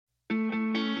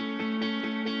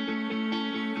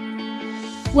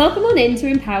Welcome on in to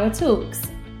Empower Talks.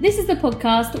 This is the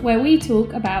podcast where we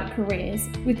talk about careers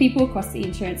with people across the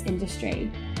insurance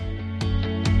industry.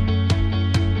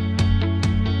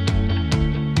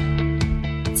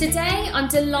 Today, I'm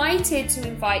delighted to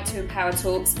invite to Empower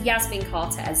Talks Yasmin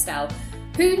Carter-Esdell,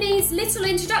 who needs little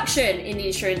introduction in the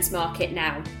insurance market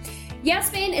now.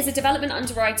 Yasmin is a development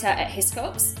underwriter at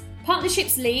Hiscox,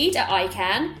 partnerships lead at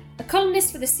ICANN, a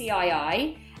columnist for the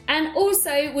CII, and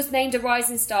also was named a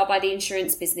Rising Star by the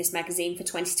Insurance Business magazine for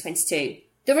 2022.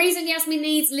 The reason Yasmin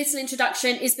needs little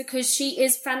introduction is because she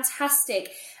is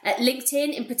fantastic at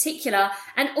LinkedIn in particular,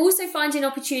 and also finding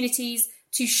opportunities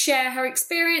to share her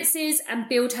experiences and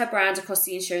build her brand across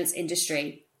the insurance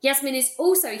industry. Yasmin is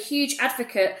also a huge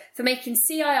advocate for making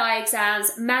CII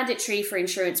exams mandatory for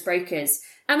insurance brokers.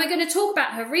 And we're going to talk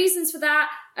about her reasons for that,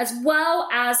 as well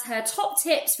as her top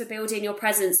tips for building your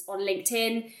presence on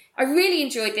LinkedIn. I really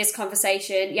enjoyed this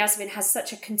conversation. Yasmin has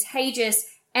such a contagious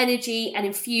energy and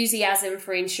enthusiasm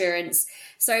for insurance.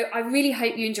 So I really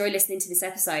hope you enjoy listening to this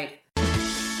episode.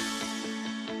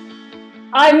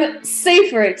 I'm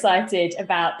super excited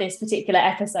about this particular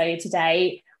episode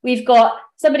today. We've got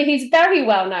somebody who's very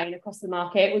well known across the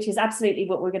market, which is absolutely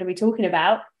what we're going to be talking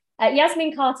about.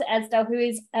 Yasmin Carter-Esdell, who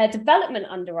is a development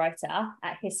underwriter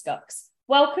at Hiscox.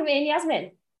 Welcome in,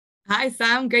 Yasmin. Hi,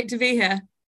 Sam. Great to be here.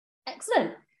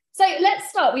 Excellent. So let's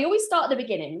start. We always start at the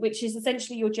beginning, which is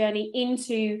essentially your journey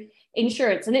into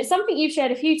insurance. And it's something you've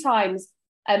shared a few times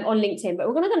on LinkedIn, but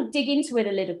we're going to kind of dig into it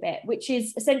a little bit, which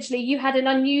is essentially you had an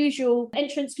unusual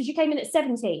entrance because you came in at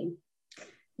 17.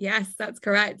 Yes, that's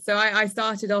correct. So I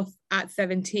started off at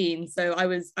 17. So I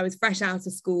was fresh out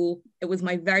of school. It was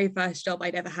my very first job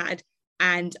I'd ever had.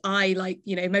 And I, like,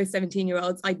 most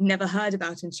 17-year-olds, I'd never heard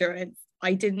about insurance.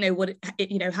 I didn't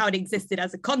know how it existed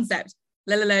as a concept,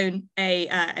 let alone an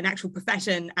actual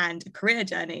profession and a career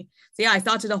journey. So yeah, I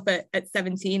started off at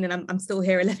 17 and I'm still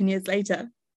here 11 years later.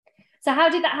 So how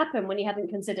did that happen when you hadn't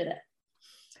considered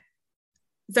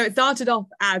it? So it started off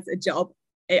as a job.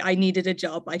 I needed a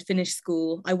job. I'd finished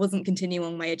school. I wasn't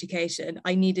continuing my education.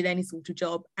 I needed any sort of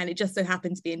job. And it just so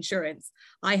happened to be insurance.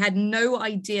 I had no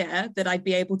idea that I'd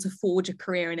be able to forge a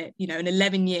career in it, an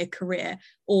 11-year career,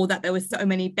 or that there were so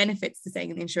many benefits to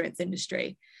staying in the insurance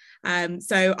industry.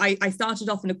 So I started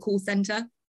off in a call center.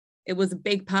 It was a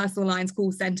big personal lines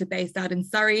call center based out in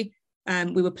Surrey.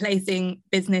 We were placing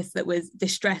business that was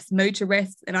distressed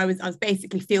motorists. And I was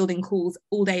basically fielding calls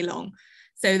all day long.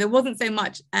 So there wasn't so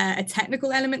much a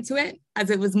technical element to it as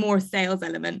it was more a sales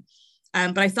element.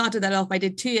 But I started that off. I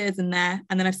did 2 years in there,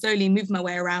 and then I've slowly moved my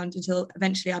way around until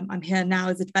eventually I'm here now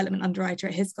as a development underwriter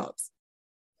at Hiscox.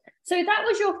 So that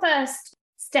was your first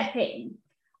step in.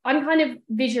 I'm kind of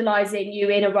visualizing you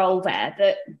in a role there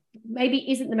that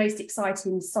maybe isn't the most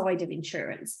exciting side of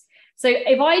insurance. So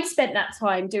if I'd spent that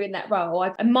time doing that role,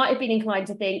 I might have been inclined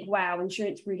to think, wow,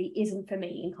 insurance really isn't for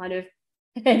me, and kind of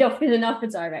head off in another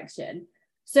direction.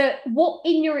 So what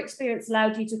in your experience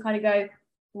allowed you to kind of go,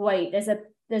 wait, there's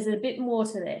a bit more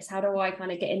to this. How do I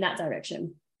kind of get in that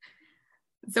direction?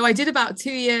 So I did about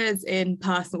 2 years in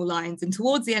personal lines. And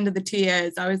towards the end of the 2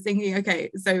 years, I was thinking, okay,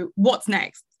 so what's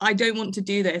next? I don't want to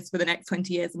do this for the next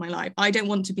 20 years of my life. I don't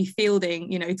want to be fielding,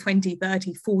 20,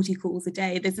 30, 40 calls a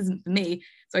day. This isn't for me.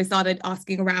 So I started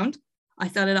asking around. I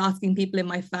started asking people in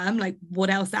my firm, like, what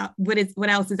else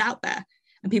is out there?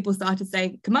 And people started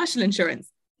saying commercial insurance.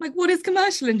 Like, what is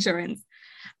commercial insurance?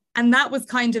 And that was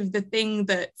kind of the thing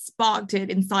that sparked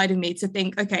it inside of me to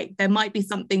think, okay, there might be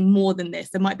something more than this.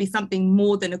 There might be something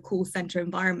more than a call center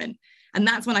environment. And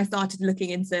that's when I started looking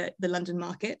into the London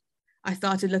market. I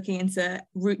started looking into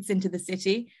routes into the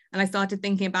city. And I started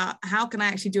thinking about how can I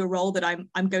actually do a role that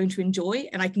I'm going to enjoy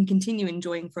and I can continue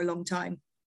enjoying for a long time.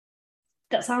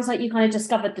 That sounds like you kind of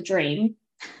discovered the dream.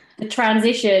 The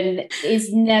transition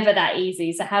is never that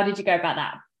easy. So how did you go about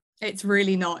that? It's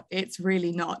really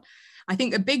not. I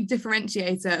think a big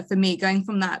differentiator for me going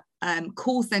from that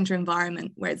call center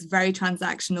environment where it's very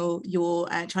transactional, you're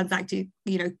transacting,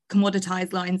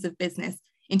 commoditized lines of business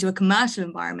into a commercial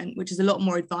environment, which is a lot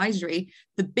more advisory.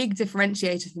 The big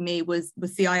differentiator for me was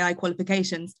CII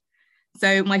qualifications.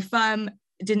 So my firm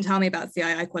didn't tell me about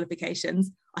CII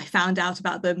qualifications. I found out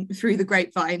about them through the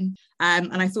grapevine,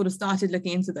 and I sort of started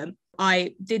looking into them.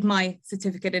 I did my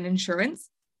certificate in insurance.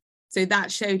 So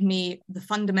that showed me the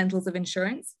fundamentals of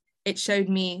insurance. It showed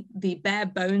me the bare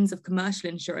bones of commercial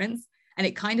insurance, and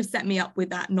it kind of set me up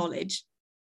with that knowledge.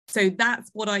 So that's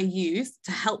what I used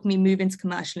to help me move into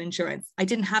commercial insurance. I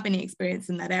didn't have any experience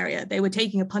in that area. They were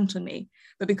taking a punt on me.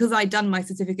 But because I'd done my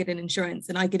certificate in insurance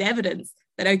and I could evidence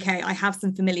that, okay, I have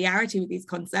some familiarity with these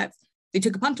concepts, they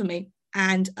took a punt on me,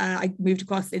 and I moved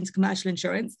across into commercial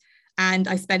insurance. And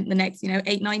I spent the next,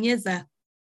 8-9 years there.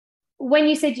 When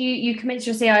you said you commenced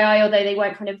your CII, although they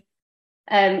weren't kind of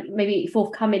maybe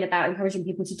forthcoming about encouraging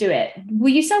people to do it, were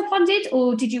you self-funded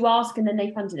or did you ask and then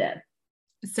they funded it?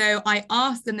 So I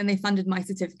asked and then they funded my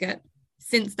certificate.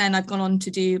 Since then, I've gone on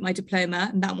to do my diploma,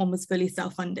 and that one was fully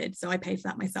self-funded. So I paid for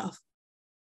that myself.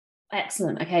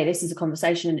 Excellent. Okay, this is a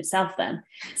conversation in itself then.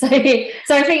 So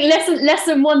I think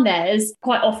lesson one there is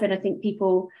quite often, I think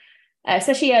people,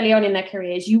 especially early on in their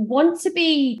careers, you want to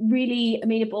be really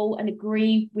amenable and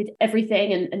agree with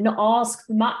everything and not ask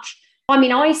for much. I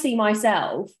mean, I see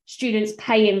myself, students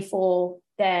paying for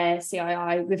their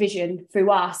CII revision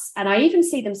through us, and I even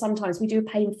see them sometimes, we do a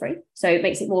paying free, so it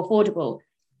makes it more affordable.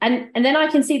 And then I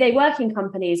can see they work in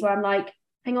companies where I'm like,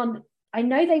 hang on, I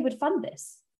know they would fund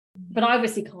this, but I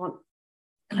obviously can't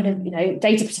kind of,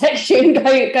 data protection, go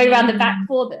around the back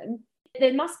for them.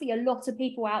 There must be a lot of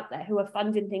people out there who are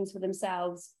funding things for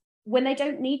themselves when they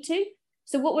don't need to.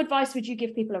 So what advice would you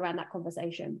give people around that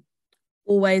conversation?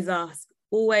 Always ask.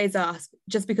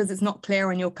 Just because it's not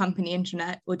clear on your company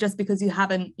intranet, or just because you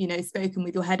haven't, spoken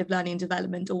with your head of learning and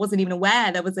development, or wasn't even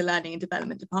aware there was a learning and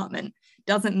development department,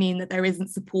 doesn't mean that there isn't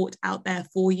support out there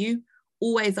for you.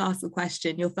 Always ask the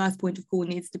question. Your first point of call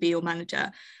needs to be your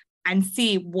manager, and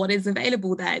see what is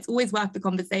available there. It's always worth the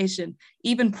conversation.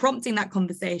 Even prompting that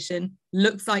conversation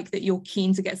looks like that you're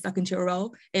keen to get stuck into your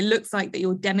role. It looks like that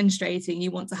you're demonstrating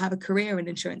you want to have a career in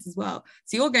insurance as well.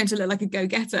 So you're going to look like a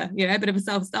go-getter, a bit of a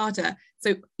self-starter.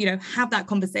 So, have that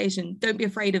conversation. Don't be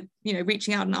afraid of,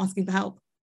 reaching out and asking for help.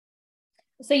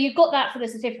 So you've got that for the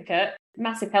certificate,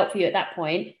 massive help for you at that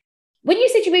point. When you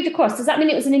said you moved across, does that mean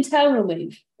it was an internal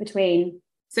move between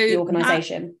the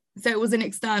organisation? So it was an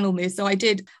external move. So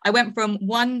I went from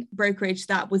one brokerage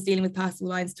that was dealing with personal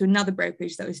lines to another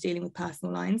brokerage that was dealing with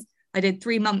personal lines. I did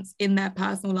 3 months in their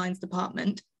personal lines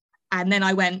department. And then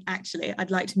I went, actually,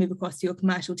 I'd like to move across to your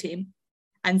commercial team.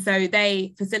 And so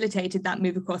they facilitated that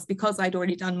move across because I'd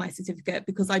already done my certificate,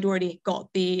 because I'd already got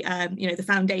the, the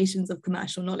foundations of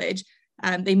commercial knowledge.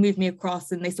 They moved me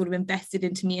across and they sort of invested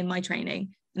into me and my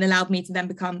training and allowed me to then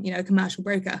become, a commercial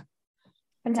broker.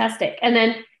 Fantastic. And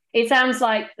then it sounds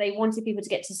like they wanted people to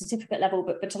get to certificate level,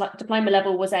 but diploma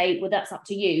level was that's up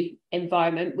to you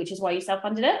environment, which is why you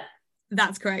self-funded it?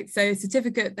 That's correct. So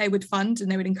certificate, they would fund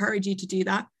and they would encourage you to do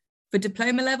that. For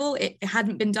diploma level, it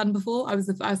hadn't been done before. I was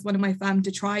the first one in my firm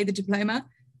to try the diploma.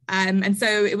 And so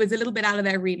it was a little bit out of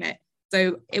their remit.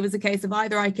 So it was a case of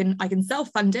either I can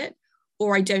self-fund it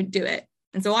or I don't do it.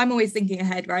 And so I'm always thinking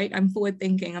ahead, right? I'm forward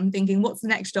thinking. I'm thinking, what's the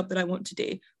next job that I want to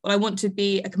do? Well, I want to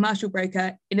be a commercial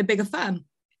broker in a bigger firm.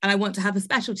 And I want to have a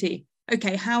specialty.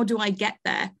 Okay, how do I get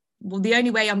there? Well, the only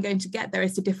way I'm going to get there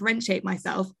is to differentiate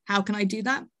myself. How can I do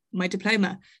that? My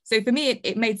diploma. So for me,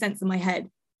 it made sense in my head.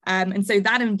 And so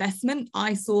that investment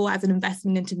I saw as an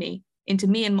investment into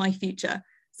me and my future.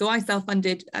 So I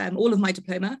self-funded all of my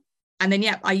diploma. And then,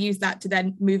 I used that to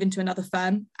then move into another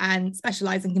firm and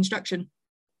specialize in construction.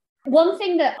 One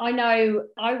thing that I know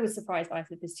I was surprised by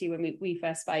with this too when we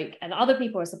first spoke, and other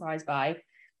people are surprised by,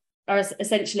 are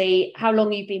essentially how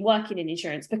long you've been working in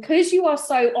insurance. Because you are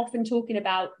so often talking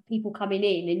about people coming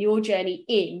in and your journey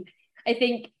in, I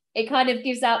think it kind of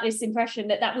gives out this impression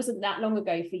that wasn't that long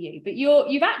ago for you, but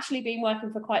you've actually been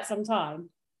working for quite some time.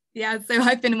 Yeah, so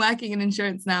I've been working in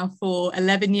insurance now for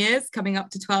 11 years, coming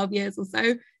up to 12 years or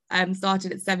so.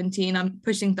 Started at 17, I'm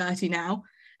pushing 30 now.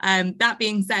 That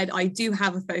being said, I do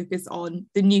have a focus on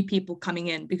the new people coming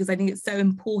in, because I think it's so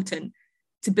important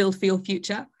to build for your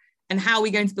future. And how are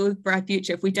we going to build for our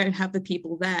future if we don't have the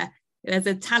people there? There's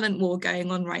a talent war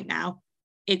going on right now.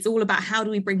 It's all about how do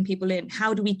we bring people in?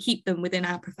 How do we keep them within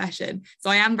our profession? So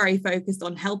I am very focused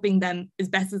on helping them as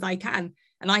best as I can.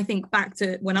 And I think back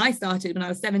to when I started, when I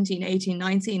was 17, 18,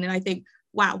 19, and I think,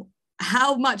 wow,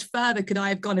 how much further could I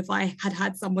have gone if I had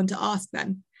had someone to ask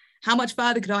them? How much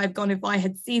further could I have gone if I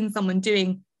had seen someone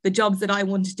doing the jobs that I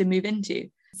wanted to move into?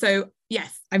 So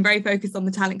yes, I'm very focused on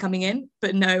the talent coming in,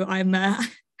 but no, I'm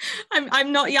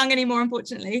not young anymore,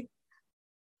 unfortunately.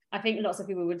 I think lots of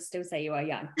people would still say you are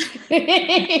young.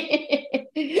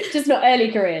 Just not early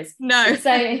careers. No.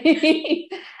 So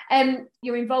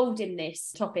you're involved in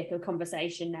this topic of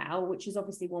conversation now, which is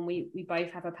obviously one we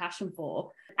both have a passion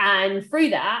for. And through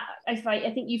that, I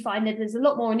think you find that there's a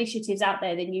lot more initiatives out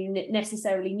there than you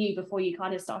necessarily knew before you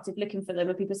kind of started looking for them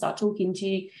and people start talking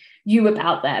to you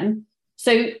about them.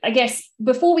 So I guess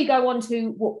before we go on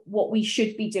to what we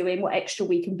should be doing, what extra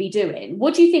we can be doing,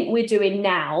 what do you think we're doing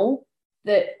now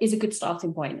that is a good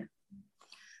starting point?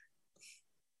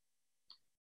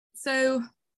 So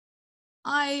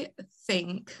I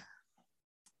think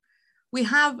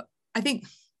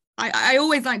I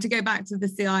always like to go back to the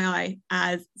CII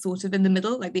as sort of in the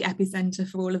middle, like the epicenter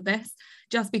for all of this,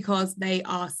 just because they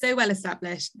are so well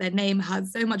established. Their name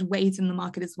has so much weight in the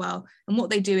market as well. And what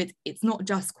they do, it's not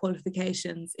just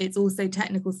qualifications, it's also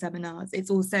technical seminars, it's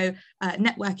also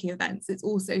networking events, it's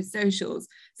also socials.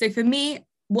 So for me,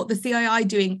 what the CII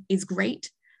doing is great.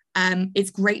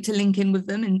 It's great to link in with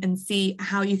them and see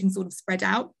how you can sort of spread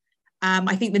out.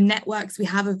 I think the networks we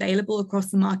have available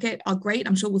across the market are great.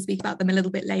 I'm sure we'll speak about them a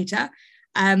little bit later.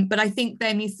 But I think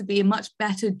there needs to be a much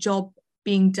better job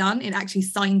being done in actually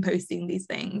signposting these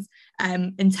things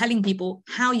and telling people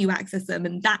how you access them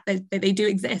and that they do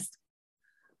exist.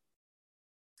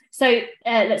 So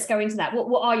let's go into that.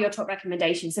 What are your top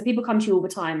recommendations? So people come to you all the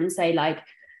time and say, like,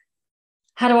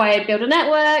 how do I build a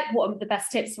network? What are the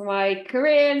best tips for my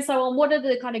career and so on? What are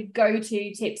the kind of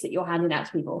go-to tips that you're handing out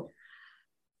to people?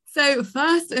 So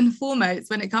first and foremost,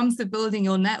 when it comes to building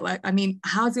your network, I mean,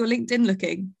 how's your LinkedIn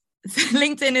looking?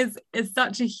 LinkedIn is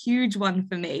such a huge one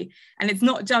for me. And it's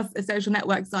not just a social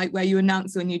network site where you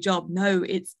announce your new job. No,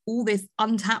 it's all this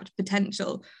untapped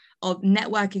potential of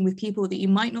networking with people that you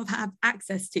might not have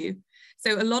access to.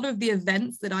 So a lot of the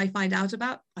events that I found out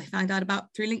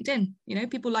about through LinkedIn. You know,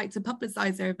 people like to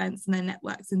publicize their events and their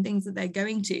networks and things that they're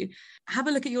going to. Have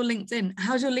a look at your LinkedIn.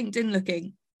 How's your LinkedIn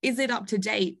looking? Is it up to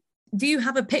date? Do you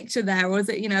have a picture there, or is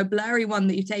it, you know, a blurry one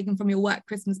that you've taken from your work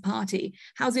Christmas party?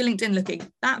 How's your LinkedIn looking?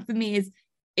 That for me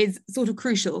is sort of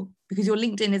crucial, because your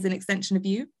LinkedIn is an extension of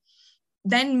you.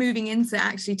 Then moving into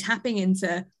actually tapping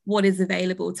into what is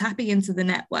available, tapping into the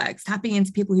networks, tapping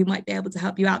into people who might be able to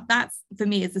help you out. That's for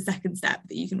me is the second step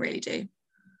that you can really do.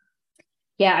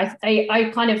 Yeah,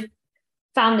 I kind of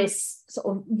found this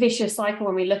sort of vicious cycle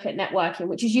when we look at networking,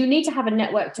 which is you need to have a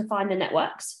network to find the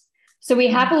networks. So we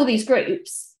have all these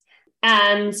groups,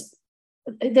 and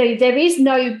there is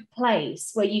no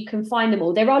place where you can find them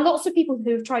all. There are lots of people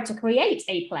who have tried to create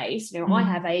a place. You know, I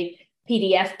have a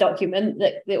PDF document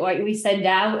that we send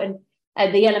out, and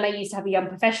the LMA used to have a young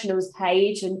professionals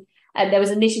page, and there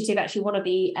was an initiative, actually one of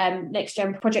the next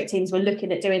gen project teams were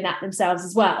looking at doing that themselves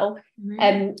as well.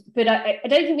 But I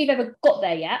don't think we've ever got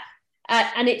there yet.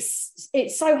 And it's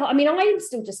so hard. I mean, I'm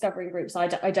still discovering groups I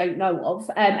don't know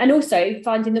of, and also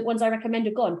finding that ones I recommend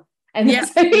are gone. And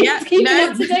keeping up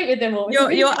to date with them all.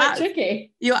 You're quite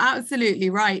tricky. You're absolutely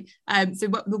right. So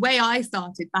the way I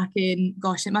started back in,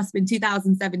 it must have been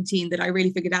 2017 that I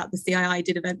really figured out the CII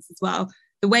did events as well.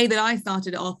 The way that I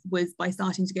started off was by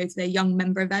starting to go to their young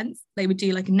member events. They would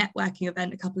do like a networking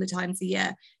event a couple of times a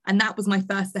year. And that was my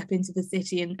first step into the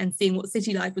city and seeing what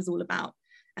city life was all about.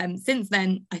 Since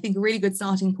then, I think a really good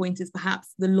starting point is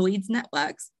perhaps the Lloyd's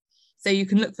networks. So you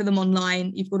can look for them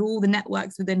online. You've got all the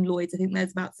networks within Lloyd's. I think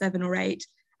there's about 7 or 8.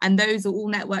 And those are all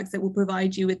networks that will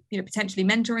provide you with, you know, potentially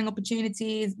mentoring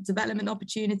opportunities, development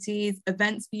opportunities,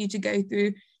 events for you to go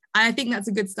through. And I think that's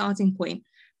a good starting point.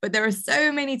 But there are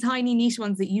so many tiny niche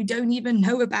ones that you don't even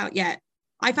know about yet.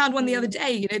 I found one the other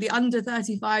day, you know, the under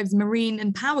 35s Marine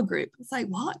and Power Group. It's like,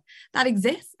 what? That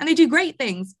exists? And they do great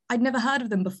things. I'd never heard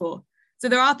of them before. So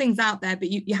there are things out there,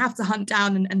 but you have to hunt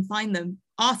down and find them.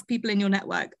 Ask people in your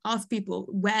network, ask people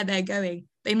where they're going.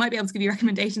 They might be able to give you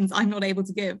recommendations I'm not able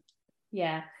to give.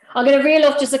 Yeah. I'm going to reel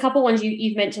off just a couple ones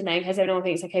you've mentioned there in case everyone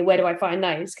thinks, okay, where do I find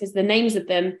those? Because the names of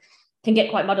them can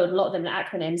get quite muddled. A lot of them are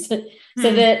acronyms. So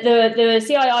the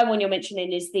CII one you're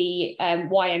mentioning is the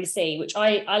YMC, which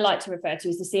I like to refer to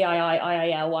as the CII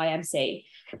IIL YMC.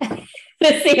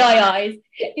 The CII's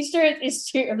Insurance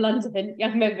Institute of London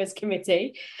Young Members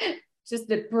Committee. Just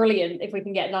brilliant if we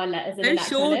can get 9 letters in an acronym.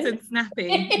 Short and snappy.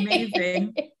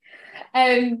 Amazing.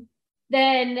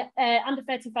 Then under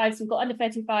 35s, we've got under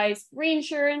 35s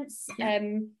reinsurance,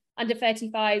 under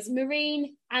 35s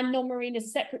marine and non-marine as a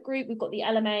separate group. We've got the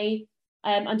LMA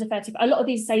under 35. A lot of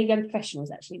these say young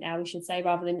professionals actually now, we should say,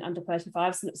 rather than under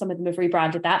 35s. Some of them have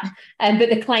rebranded that. But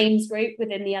the claims group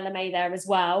within the LMA there as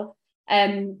well.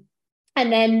 And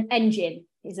then Engine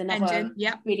is another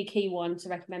really key one to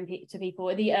recommend to people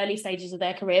at the early stages of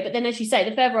their career. But then, as you say,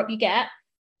 the further up you get,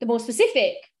 the more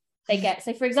specific they get.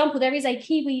 So, for example, there is a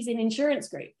Kiwis in insurance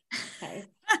group. Okay,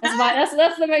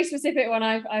 that's the most specific one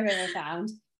I've ever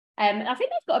found. I think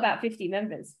they've got about 50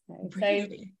 members. Okay?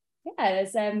 Really?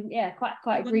 So, yeah, there's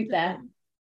quite a group there.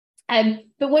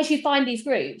 But once you find these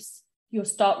groups, you'll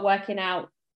start working out,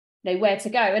 you know, where to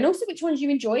go and also which ones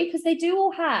you enjoy, because they do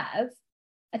all have,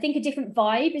 I think, a different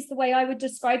vibe is the way I would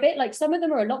describe it. Like some of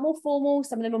them are a lot more formal,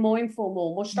 some of them are more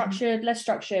informal, more structured, less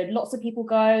structured. Lots of people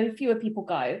go, fewer people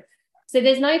go. So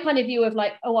there's no kind of view of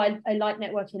like, oh, I like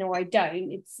networking or I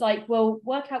don't. It's like, well,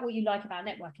 work out what you like about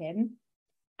networking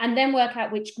and then work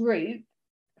out which group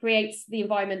creates the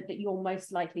environment that you're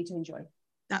most likely to enjoy.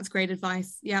 That's great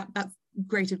advice. Yeah, that's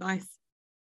great advice.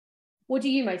 What do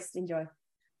you most enjoy?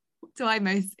 What do I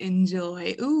most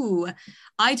enjoy? Ooh,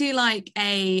 I do like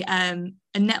a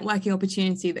networking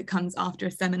opportunity that comes after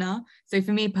a seminar. So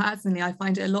for me personally, I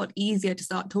find it a lot easier to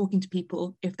start talking to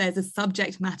people if there's a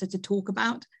subject matter to talk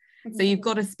about. So you've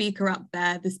got a speaker up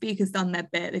there, the speaker's done their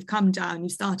bit, they've come down, you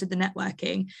started the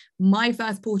networking. My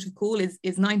first port of call is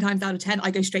 9 times out of 10,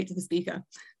 I go straight to the speaker.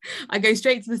 I go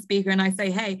straight to the speaker and I say,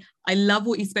 hey, I love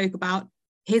what you spoke about.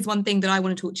 Here's one thing that I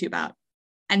want to talk to you about.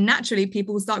 And naturally,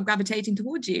 people will start gravitating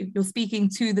towards you. You're speaking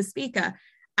to the speaker.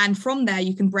 And from there,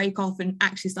 you can break off and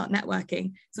actually start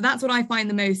networking. So that's what I find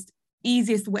the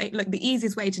easiest way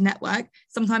to network.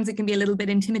 Sometimes it can be a little bit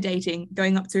intimidating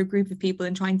going up to a group of people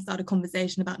and trying to start a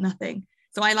conversation about nothing.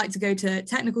 So I like to go to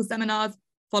technical seminars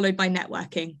followed by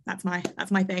networking. That's my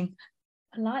thing.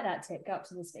 I like that tip. Go up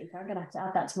to the speaker. I'm going to have to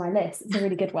add that to my list. It's a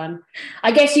really good one.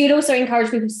 I guess you'd also encourage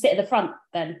people to sit at the front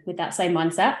then with that same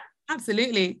mindset.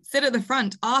 Absolutely. Sit at the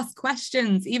front, ask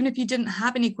questions. Even if you didn't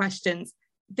have any questions,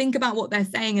 think about what they're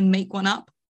saying and make one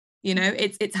up. You know,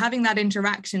 it's having that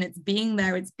interaction, it's being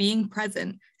there, it's being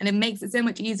present. And it makes it so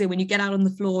much easier when you get out on the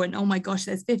floor and, oh my gosh,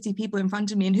 there's 50 people in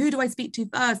front of me. And who do I speak to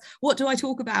first? What do I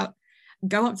talk about?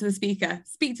 Go up to the speaker,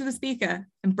 speak to the speaker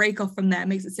and break off from there. It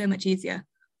makes it so much easier.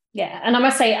 Yeah. And I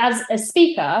must say, as a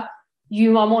speaker,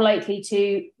 you are more likely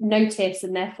to notice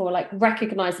and therefore like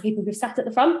recognize the people who sat at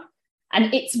the front.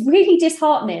 And it's really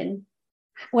disheartening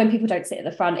when people don't sit at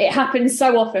the front. It happens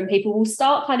so often. People will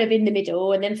start kind of in the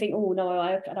middle and then think, oh no,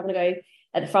 I don't want to go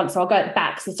at the front, so I'll go at the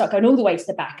back. So they start going all the way to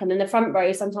the back, and then the front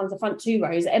row, sometimes the front 2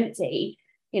 rows are empty,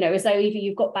 you know, as though either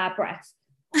you've got bad breath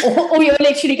or you're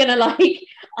literally going to like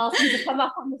ask them to come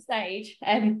up on the stage,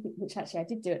 which actually I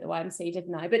did do at the YMC,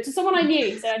 didn't I? But to someone I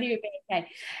knew, so I knew it'd be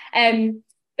okay.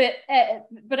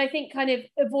 But I think kind of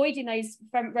avoiding those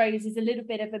front rows is a little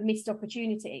bit of a missed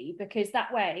opportunity, because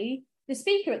that way the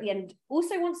speaker at the end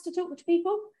also wants to talk to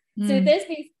people. So if there's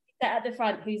people at the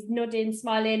front who's nodding,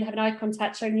 smiling, having eye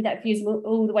contact, showing you that views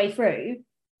all the way through,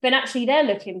 then actually they're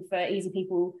looking for easy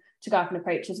people to go up and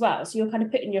approach as well. So you're kind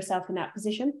of putting yourself in that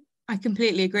position. I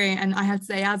completely agree. And I have to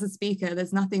say, as a speaker,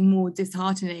 there's nothing more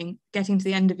disheartening getting to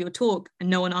the end of your talk and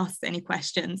no one asks any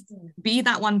questions. Be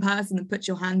that one person that puts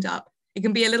your hand up. It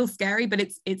can be a little scary, but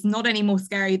it's not any more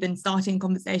scary than starting a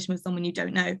conversation with someone you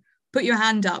don't know. Put your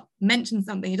hand up, mention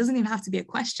something. It doesn't even have to be a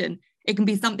question. It can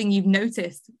be something you've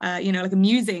noticed, like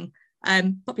amusing.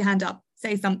 Pop your hand up,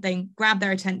 say something, grab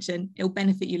their attention. It'll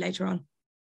benefit you later on.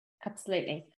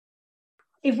 Absolutely.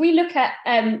 If we look at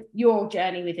your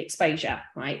journey with exposure,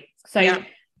 right? So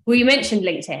well, you mentioned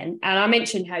LinkedIn, and I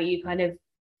mentioned how you kind of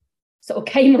sort of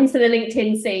came onto the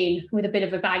LinkedIn scene with a bit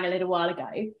of a bang a little while ago.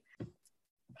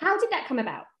 How did that come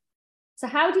about? So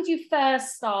how did you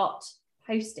first start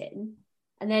posting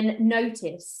and then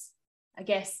notice, I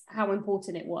guess, how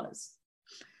important it was?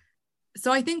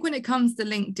 So I think when it comes to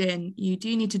LinkedIn, you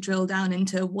do need to drill down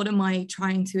into what am I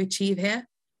trying to achieve here?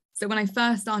 So when I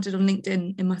first started on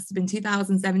LinkedIn, it must have been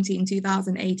 2017,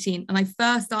 2018. And I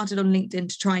first started on LinkedIn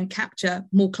to try and capture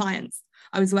more clients.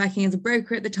 I was working as a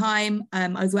broker at the time. I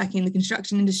was working in the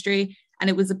construction industry, and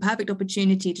it was a perfect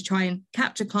opportunity to try and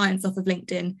capture clients off of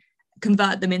LinkedIn,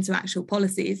 convert them into actual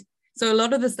policies. So a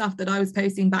lot of the stuff that I was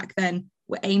posting back then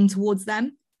were aimed towards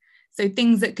them. So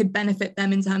things that could benefit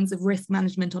them in terms of risk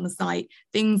management on a site,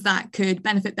 things that could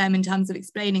benefit them in terms of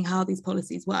explaining how these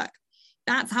policies work.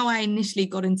 That's how I initially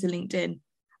got into LinkedIn.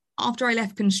 After I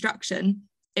left construction,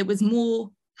 it was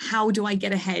more, how do I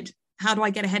get ahead? How do I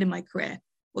get ahead in my career?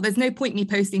 Well, there's no point me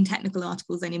posting technical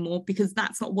articles anymore, because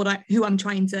that's not who I'm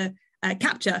trying to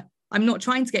capture. I'm not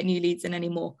trying to get new leads in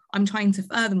anymore. I'm trying to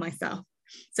further myself.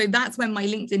 So that's when my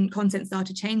LinkedIn content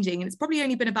started changing. And it's probably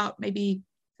only been about maybe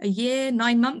a year,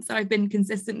 9 months that I've been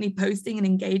consistently posting and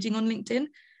engaging on LinkedIn.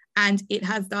 And it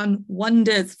has done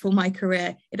wonders for my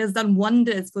career. It has done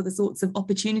wonders for the sorts of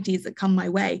opportunities that come my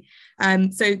way.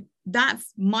 So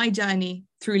that's my journey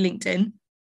through LinkedIn.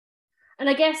 And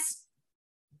I guess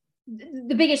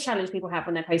the biggest challenge people have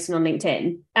when they're posting on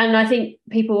LinkedIn, and I think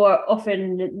people are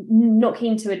often not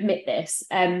keen to admit this,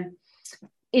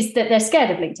 is that they're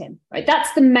scared of LinkedIn, right?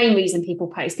 That's the main reason people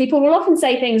post. People will often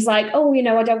say things like, oh,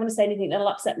 I don't want to say anything that'll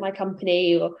upset my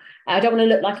company, or I don't want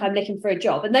to look like I'm looking for a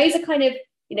job. And those are kind of,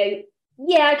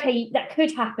 yeah, okay, that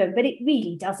could happen, but it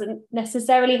really doesn't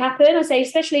necessarily happen. I say,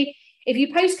 especially if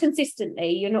you post consistently,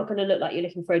 you're not going to look like you're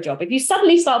looking for a job. If you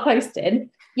suddenly start posting,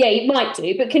 yeah, you might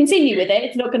do, but continue with it.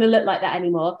 It's not going to look like that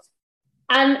anymore.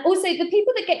 And also the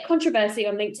people that get controversy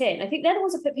on LinkedIn, I think they're the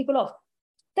ones that put people off.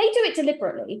 They do it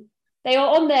deliberately. They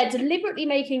are on there deliberately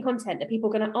making content that people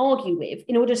are going to argue with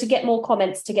in order to get more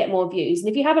comments, to get more views. And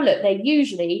if you have a look, they're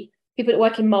usually people that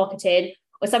work in marketing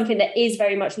or something that is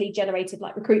very much lead generated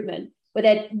like recruitment, where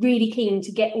they're really keen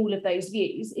to get all of those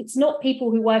views. It's not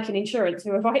people who work in insurance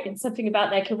who are writing something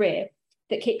about their career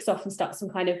that kicks off and starts some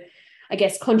kind of, I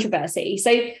guess, controversy.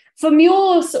 So from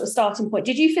your sort of starting point,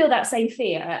 did you feel that same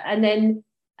fear? And then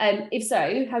if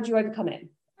so, how do you overcome it?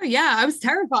 Oh yeah, I was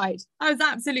terrified. I was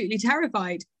absolutely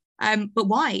terrified. But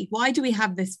why? Why do we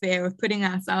have this fear of putting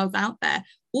ourselves out there?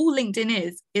 All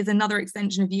LinkedIn is another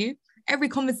extension of you. Every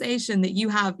conversation that you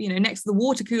have, next to the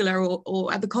water cooler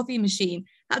or at the coffee machine,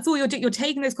 that's all you're doing. You're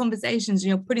taking those conversations and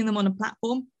you're putting them on a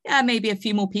platform. Yeah, maybe a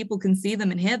few more people can see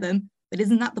them and hear them, but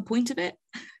isn't that the point of it?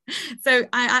 So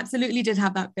I absolutely did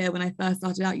have that fear when I first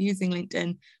started out using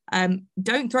LinkedIn.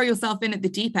 Don't throw yourself in at the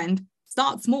deep end.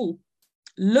 Start small.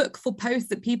 Look for posts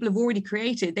that people have already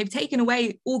created. They've taken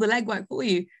away all the legwork for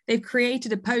you. They've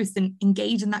created a post and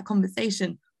engage in that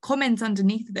conversation. Comment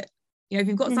underneath of it. If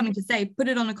you've got something to say, put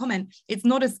it on a comment. It's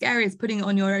not as scary as putting it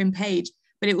on your own page,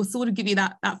 but it will sort of give you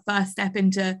that first step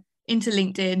into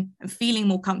LinkedIn and feeling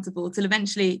more comfortable till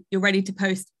eventually you're ready to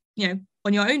post,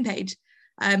 on your own page.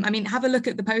 Have a look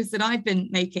at the posts that I've been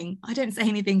making. I don't say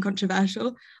anything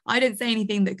controversial. I don't say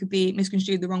anything that could be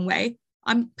misconstrued the wrong way.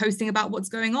 I'm posting about what's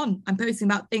going on. I'm posting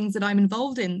about things that I'm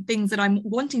involved in, things that I'm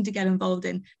wanting to get involved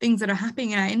in, things that are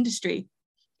happening in our industry.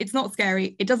 It's not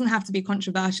scary. It doesn't have to be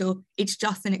controversial. It's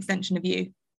just an extension of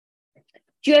you.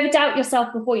 Do you ever doubt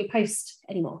yourself before you post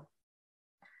anymore?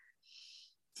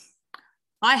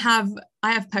 I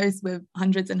have posts with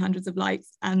hundreds and hundreds of likes,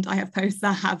 and I have posts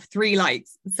that have 3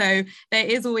 likes. So there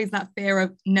is always that fear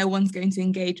of no one's going to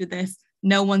engage with this.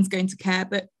 No one's going to care.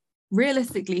 But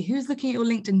realistically, who's looking at your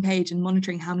LinkedIn page and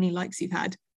monitoring how many likes you've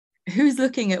had? Who's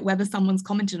looking at whether someone's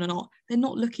commented or not? They're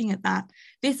not looking at that.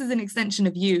 This is an extension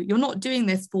of you. You're not doing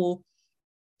this for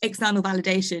external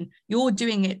validation. You're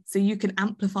doing it so you can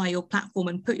amplify your platform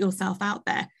and put yourself out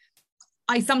there.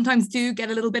 I sometimes do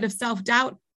get a little bit of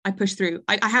self-doubt. I push through.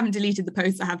 I haven't deleted the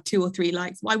posts that have 2 or 3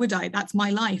 likes. Why would I? That's my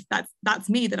life. That's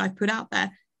me that I've put out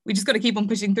there. We just got to keep on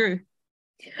pushing through.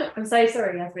 I'm so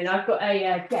sorry, Yasmin. I've got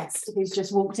a guest who's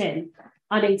just walked in.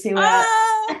 I need to.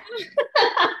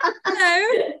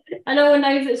 Hello. And no one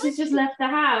knows that she's just left the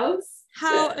house.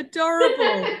 How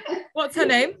adorable. What's her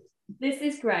name? This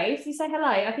is Grace. You say hello.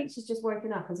 I think she's just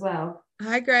woken up as well.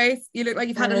 Hi, Grace. You look like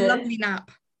you've had a lovely nap.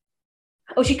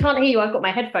 Oh, she can't hear you. I've got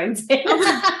my headphones in.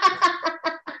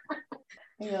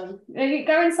 Hang on.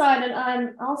 Go inside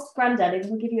and ask Granddad if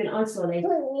he'll give you an ice lolly.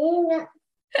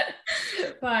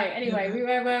 Right. Anyway,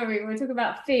 where were we? We were talking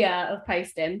about fear of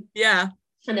posting. Yeah.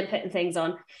 And then putting things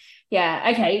on.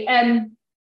 Yeah. Okay.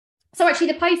 So actually,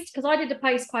 the post, because I did a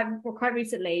post quite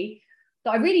recently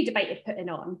that I really debated putting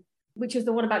on, which was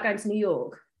the one about going to New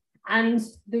York. And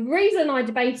the reason I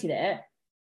debated it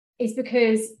is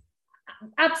because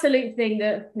absolute thing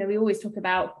that we always talk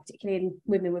about, particularly in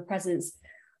women with presence,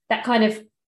 that kind of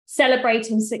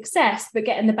celebrating success, but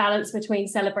getting the balance between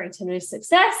celebrating a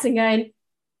success and going,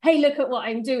 hey, look at what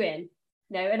I'm doing.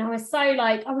 And I was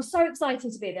so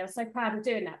excited to be there. I was so proud of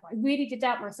doing that. But I really did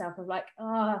doubt myself of like,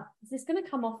 is this going to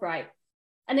come off right?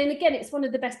 And then again, it's one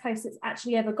of the best posts that's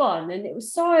actually ever gone. And it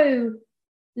was so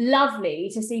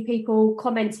lovely to see people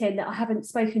commenting that I haven't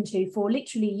spoken to for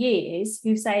literally years,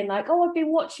 who saying like, oh, I've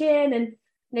been watching and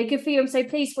good for you. I'm so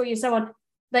pleased for you. So on.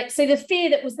 So the fear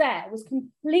that was there was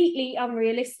completely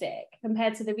unrealistic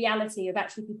compared to the reality of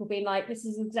actually people being like, this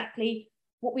is exactly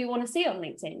what we want to see on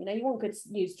LinkedIn. You want good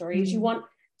news stories. You want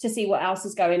to see what else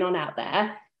is going on out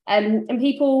there. And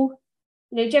people,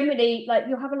 generally, like,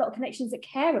 you'll have a lot of connections that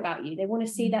care about you. They want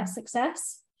to see that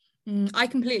success. I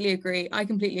completely agree. I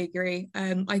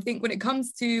think when it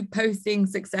comes to posting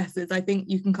successes, I think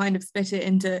you can kind of split it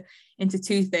into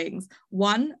 2 things.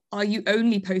 One, are you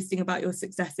only posting about your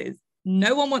successes?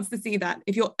 No one wants to see that.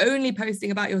 If you're only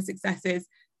posting about your successes,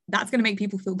 that's going to make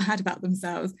people feel bad about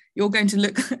themselves. You're going to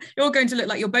look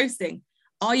like you're boasting.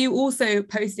 Are you also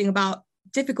posting about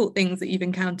difficult things that you've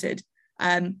encountered,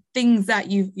 things that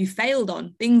you failed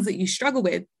on, things that you struggle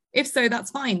with? If so,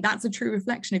 that's fine. That's a true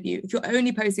reflection of you. If you're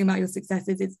only posting about your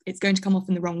successes, it's going to come off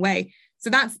in the wrong way. So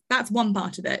that's one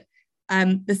part of it.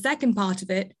 The second part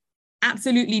of it,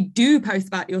 absolutely do post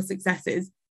about your successes.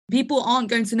 People aren't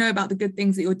going to know about the good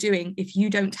things that you're doing if you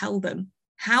don't tell them.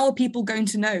 How are people going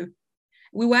to know?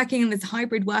 We're working in this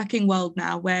hybrid working world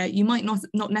now where you might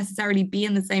not necessarily be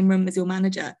in the same room as your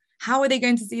manager. How are they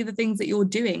going to see the things that you're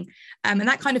doing? And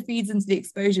that kind of feeds into the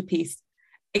exposure piece.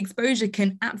 Exposure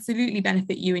can absolutely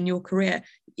benefit you in your career.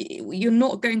 You're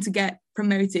not going to get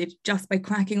promoted just by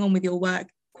cracking on with your work,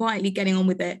 quietly getting on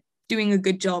with it, doing a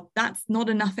good job. That's not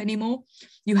enough anymore.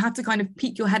 You have to kind of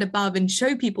peek your head above and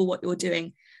show people what you're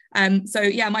doing. So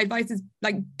yeah, my advice is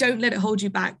like, don't let it hold you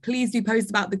back. Please do post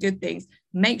about the good things.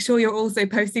 Make sure you're also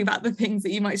posting about the things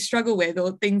that you might struggle with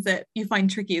or things that you find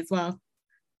tricky as well.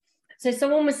 So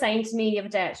someone was saying to me the other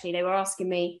day, actually, they were asking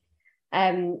me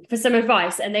for some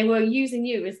advice, and they were using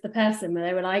you as the person where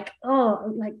they were like,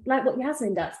 oh, like what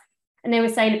Yasmin does. And they were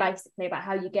saying basically about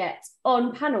how you get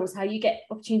on panels, how you get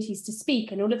opportunities to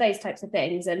speak and all of those types of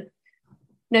things. And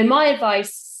my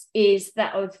advice is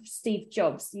that of Steve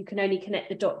Jobs. You can only connect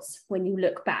the dots when you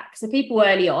look back. So people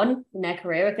early on in their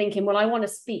career are thinking, well, I want to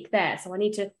speak there, so I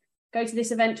need to go to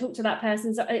this event, talk to that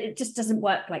person. So it just doesn't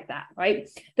work like that, right?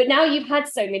 But now you've had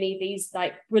so many of these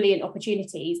like brilliant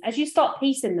opportunities. As you start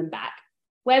piecing them back,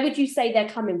 where would you say they're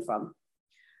coming from?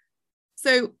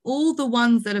 So all the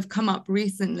ones that have come up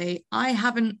recently, I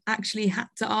haven't actually had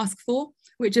to ask for,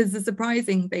 which is the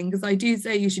surprising thing, because I do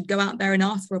say you should go out there and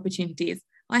ask for opportunities.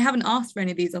 I haven't asked for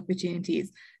any of these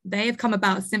opportunities. They have come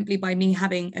about simply by me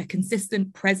having a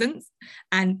consistent presence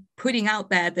and putting out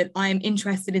there that I am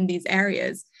interested in these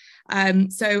areas.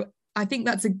 So I think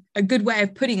that's a good way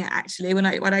of putting it, actually, when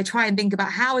I try and think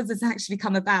about how has this actually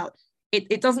come about.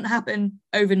 It doesn't happen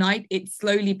overnight, it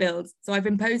slowly builds. So I've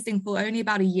been posting for only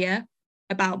about a year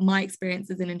about my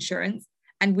experiences in insurance.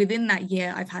 And within that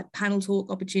year, I've had panel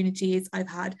talk opportunities. I've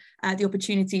had the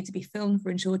opportunity to be filmed for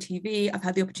Insure TV. I've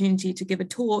had the opportunity to give a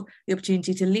talk, the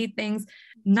opportunity to lead things.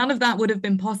 None of that would have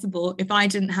been possible if I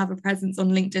didn't have a presence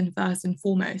on LinkedIn first and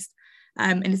foremost.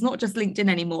 And it's not just LinkedIn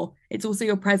anymore. It's also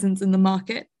your presence in the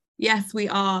market. Yes, we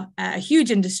are a huge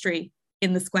industry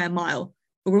in the square mile,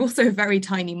 but we're also a very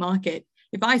tiny market.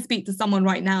 If I speak to someone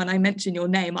right now and I mention your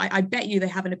name, I bet you they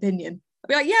have an opinion. I'll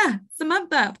be like, yeah,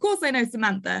 Samantha. Of course I know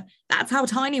Samantha. That's how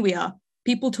tiny we are.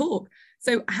 People talk.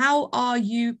 So how are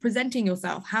you presenting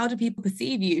yourself? How do people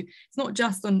perceive you? It's not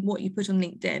just on what you put on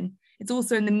LinkedIn. It's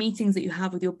also in the meetings that you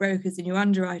have with your brokers and your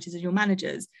underwriters and your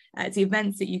managers. It's the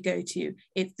events that you go to.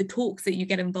 It's the talks that you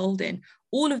get involved in.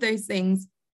 All of those things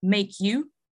make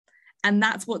you, and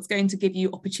that's what's going to give you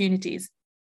opportunities.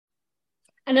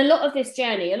 And a lot of this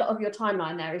journey, a lot of your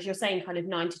timeline there, as you're saying, kind of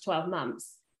 9 to 12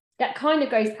 months, that kind of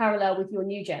goes parallel with your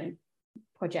New Gen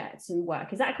projects and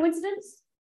work. Is that a coincidence?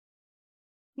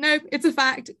 No, it's a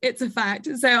fact. It's a fact.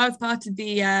 So I was part of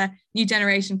the New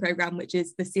Generation program, which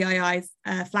is the CII's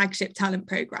flagship talent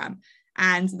program.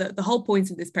 And the whole point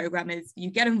of this program is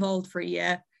you get involved for a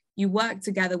year, you work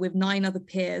together with 9 other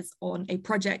peers on a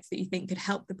project that you think could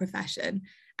help the profession,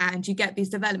 and you get these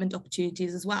development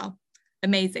opportunities as well.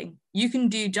 Amazing. You can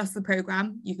do just the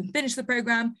program, you can finish the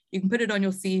program, you can put it on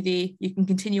your CV, you can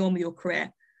continue on with your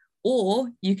career, or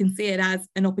you can see it as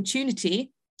an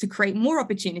opportunity to create more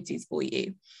opportunities for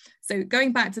you. So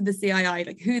going back to the CII,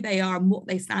 like who they are and what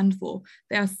they stand for,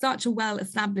 they are such a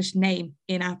well-established name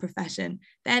in our profession.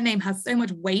 Their name has so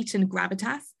much weight and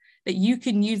gravitas that you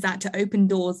can use that to open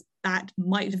doors that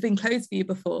might have been closed for you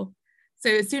before. So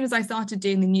as soon as I started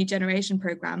doing the New Generation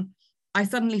program, I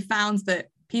suddenly found that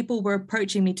people were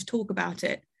approaching me to talk about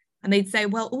it. And they'd say,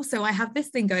 well, also I have this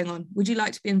thing going on. Would you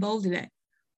like to be involved in it?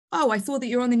 Oh, I saw that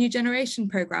you're on the New Generation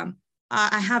program.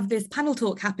 I have this panel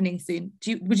talk happening soon.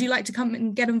 Would you like to come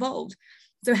and get involved?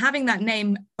 So having that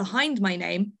name behind my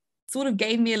name sort of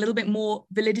gave me a little bit more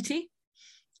validity.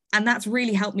 And that's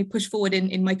really helped me push forward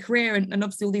in my career and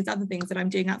obviously all these other things that I'm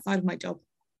doing outside of my job.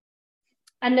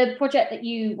 And the project that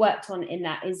you worked on in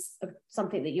that is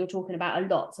something that you're talking about a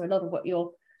lot. So a lot of what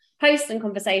your posts and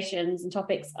conversations and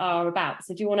topics are about.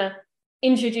 So do you want to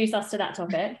introduce us to that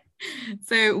topic?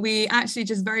 So we actually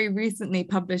just very recently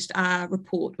published a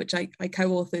report, which I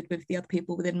co-authored with the other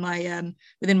people within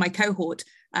my cohort,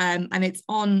 and it's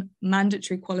on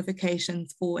mandatory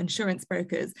qualifications for insurance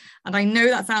brokers. And I know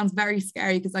that sounds very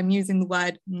scary because I'm using the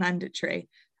word mandatory,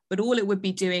 but all it would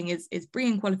be doing is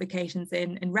bringing qualifications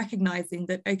in and recognizing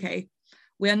that, okay,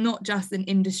 we are not just an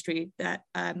industry that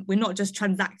we're not just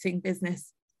transacting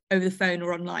business over the phone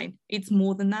or online. It's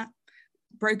more than that.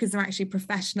 Brokers are actually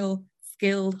professional,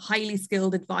 skilled, highly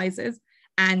skilled advisors.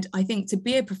 And I think to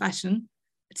be a profession,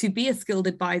 to be a skilled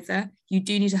advisor, you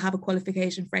do need to have a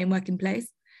qualification framework in place.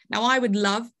 Now, I would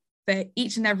love for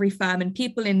each and every firm and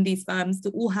people in these firms to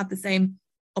all have the same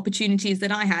opportunities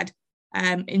that I had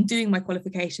in doing my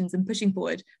qualifications and pushing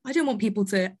forward. I don't want people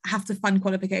to have to fund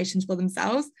qualifications for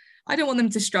themselves. I don't want them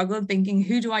to struggle thinking,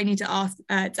 who do I need to ask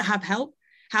to have help?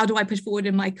 How do I push forward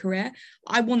in my career?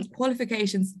 I want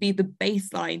qualifications to be the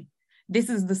baseline. This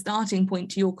is the starting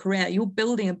point to your career. You're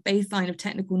building a baseline of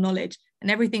technical knowledge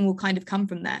and everything will kind of come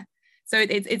from there. So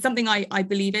it's something I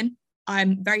believe in.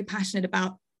 I'm very passionate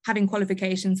about having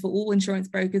qualifications for all insurance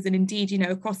brokers and indeed,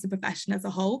 across the profession as a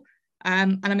whole.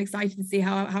 And I'm excited to see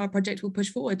how our project will push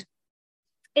forward.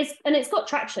 It's got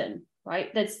traction.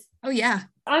 right? Oh yeah.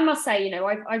 I must say, you know,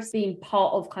 I've been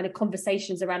part of kind of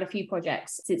conversations around a few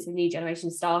projects since the new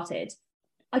generation started.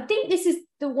 I think this is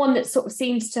the one that sort of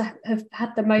seems to have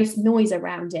had the most noise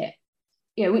around it,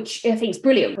 you know, which I think is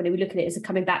brilliant when we look at it as a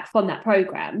coming back from that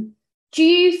program. Do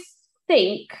you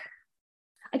think,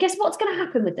 I guess, what's going to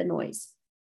happen with the noise?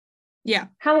 Yeah.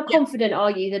 How confident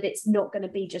are you that it's not going to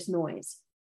be just noise?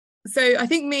 So I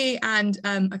think me and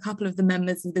a couple of the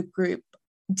members of the group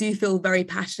do feel very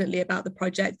passionately about the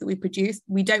project that we produced.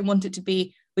 We don't want it to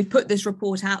be, we've put this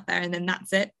report out there and then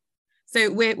that's it.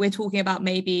 So we're talking about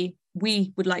maybe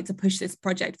we would like to push this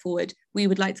project forward. We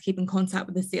would like to keep in contact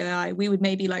with the CII. We would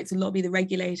maybe like to lobby the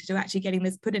regulator to actually getting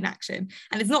this put in action.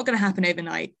 And it's not going to happen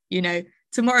overnight. You know,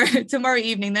 tomorrow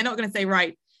evening, they're not going to say,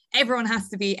 right, everyone has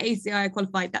to be ACI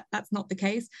qualified. That's not the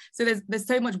case. So there's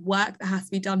so much work that has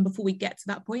to be done before we get to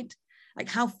that point. Like,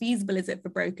 how feasible is it for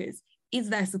brokers? Is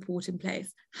there support in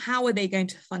place? How are they going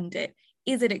to fund it?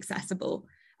 Is it accessible?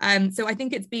 So I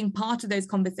think it's being part of those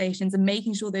conversations and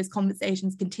making sure those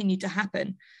conversations continue to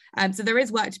happen. So there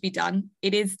is work to be done.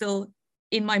 It is still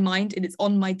in my mind and it's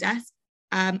on my desk.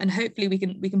 And hopefully we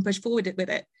can push forward with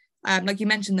it. Like you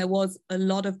mentioned, there was a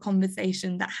lot of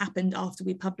conversation that happened after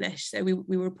we published. So we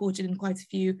were reported in quite a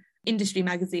few industry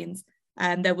magazines.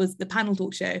 There was the panel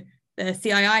talk show. The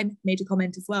CII made a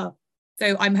comment as well.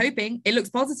 So I'm hoping, it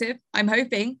looks positive. I'm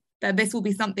hoping that this will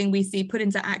be something we see put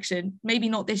into action. Maybe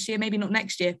not this year, maybe not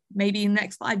next year, maybe in the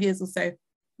next 5 years or so.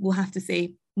 We'll have to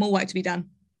see. More work to be done.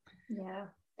 Yeah.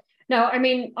 No, I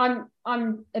mean,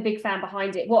 I'm a big fan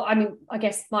behind it. Well, I mean, I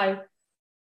guess my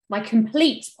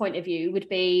complete point of view would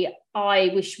be,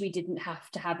 I wish we didn't have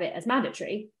to have it as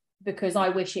mandatory, because I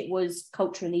wish it was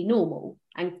culturally normal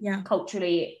and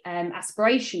culturally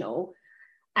aspirational.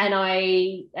 And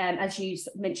I, as you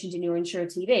mentioned in your Insurer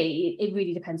TV, it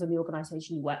really depends on the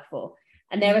organisation you work for.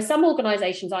 And there are some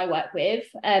organisations I work with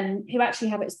who actually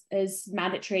have it as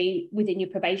mandatory within your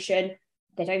probation.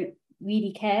 They don't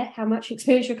really care how much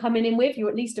experience you're coming in with. You're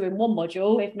at least doing one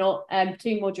module, if not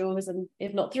 2 modules, and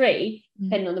if not 3,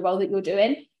 depending on the role that you're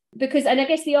doing. Because, and I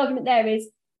guess the argument there is,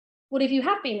 well, if you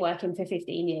have been working for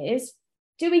 15 years,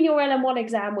 doing your LM1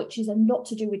 exam, which is a lot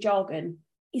to do with jargon,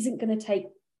 isn't going to take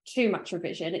too much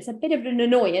revision. It's a bit of an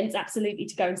annoyance, absolutely,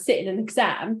 to go and sit in an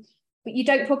exam, but you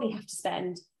don't probably have to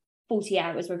spend 40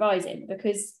 hours revising,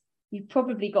 because you've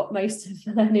probably got most of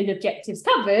the learning objectives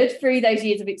covered through those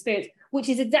years of experience, which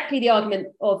is exactly the argument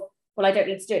of, well, I don't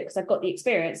need to do it because I've got the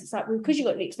experience. It's like, well, because you've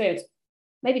got the experience,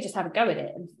 maybe just have a go at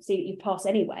it and see that you pass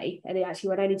anyway. And it actually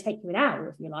would only take you an hour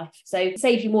of your life. So it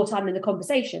saves you more time in the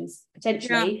conversations,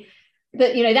 potentially. Yeah.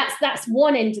 But, you know, that's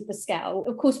one end of the scale.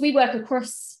 Of course, we work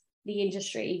across the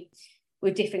industry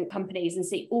with different companies and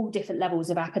see all different levels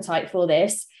of appetite for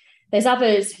this. There's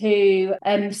others who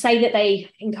say that they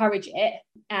encourage it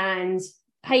and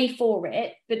pay for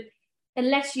it, but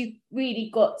unless you've really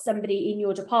got somebody in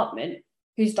your department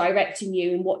who's directing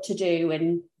you and what to do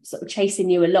and sort of chasing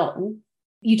you along,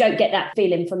 you don't get that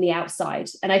feeling from the outside.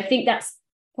 And I think that's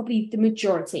probably the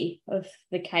majority of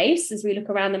the case as we look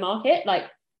around the market. Like,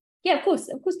 yeah, of course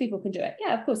people can do it.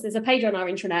 Yeah, of course, there's a page on our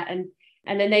intranet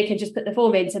and then they can just put the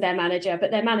form into their manager, but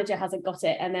their manager hasn't got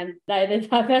it. And then the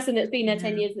person that's been there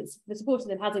 10 years that's supporting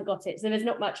them hasn't got it. So there's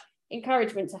not much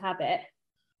encouragement to have it.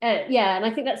 And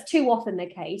I think that's too often the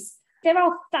case. There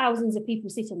are thousands of people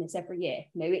sitting this every year.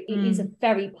 You know, it is a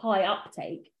very high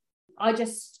uptake. I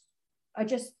just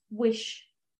wish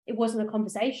it wasn't a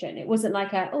conversation. It wasn't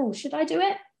like should I do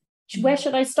it? Where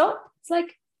should I stop? It's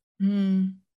like,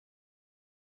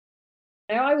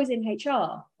 I was in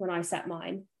HR when I sat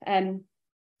mine.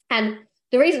 And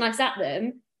the reason I sat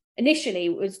them initially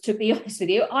was, to be honest with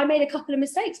you, I made a couple of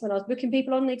mistakes when I was booking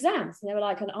people on the exams. And they were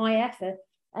like an IF, a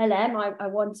LM.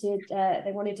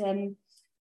 They wanted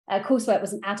coursework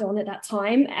was an add-on at that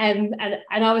time. And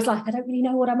I was like, I don't really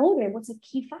know what I'm ordering. What's a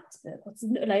key facts book?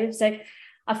 So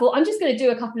I thought, I'm just going to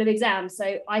do a couple of exams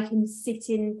so I can sit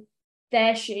in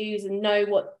their shoes and know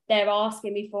what they're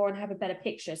asking me for and have a better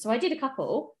picture. So I did a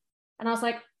couple and I was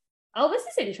like, oh, this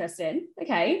is interesting.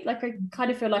 Okay. Like, I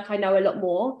kind of feel like I know a lot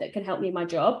more that can help me in my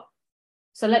job.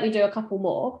 So let me do a couple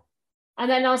more. And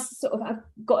then I've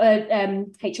got a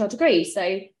HR degree. So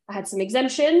I had some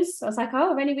exemptions. I was like,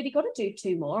 oh, I've only really got to do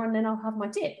 2 more and then I'll have my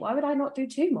dip. Why would I not do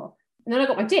 2 more? And then I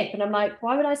got my dip and I'm like,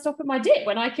 why would I stop at my dip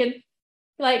when I can,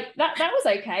 like, that was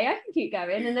okay. I can keep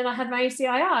going. And then I had my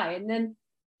ACII. And then,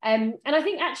 and I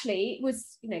think actually it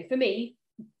was, you know, for me,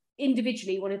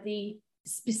 individually, one of the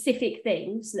specific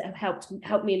things that have helped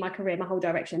me in my career, my whole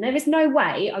direction. There is no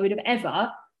way I would have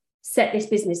ever set this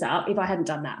business up if I hadn't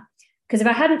done that. Because if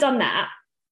I hadn't done that,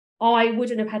 I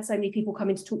wouldn't have had so many people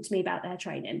coming to talk to me about their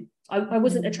training. I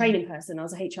wasn't a training person. I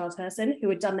was a HR person who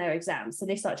had done their exams. So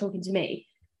they started talking to me.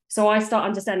 So I start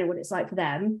understanding what it's like for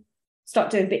them, start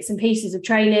doing bits and pieces of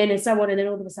training and so on. And then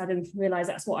all of a sudden realize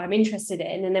that's what I'm interested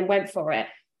in, and then went for it.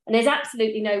 And there's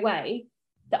absolutely no way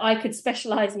that I could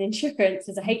specialize in insurance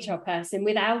as a HR person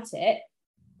without it.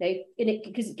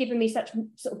 Because it's given me such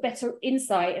sort of better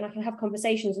insight, and I can have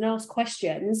conversations and ask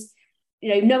questions,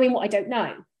 knowing what I don't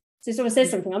know. So if someone says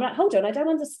something, I'm like, hold on, I don't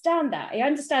understand that. I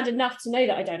understand enough to know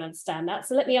that I don't understand that.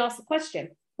 So let me ask the question.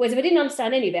 Whereas if I didn't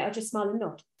understand any of it, I'd just smile and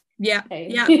nod. Yeah.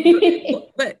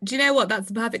 But do you know what? That's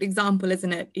a perfect example,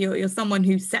 isn't it? You're someone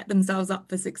who set themselves up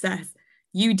for success.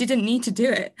 You didn't need to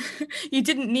do it. You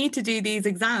didn't need to do these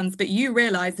exams, but you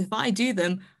realized if I do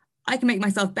them, I can make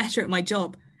myself better at my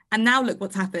job. And now look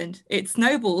what's happened. It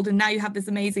snowballed, and now you have this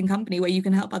amazing company where you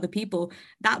can help other people.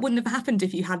 That wouldn't have happened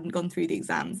if you hadn't gone through the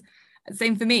exams.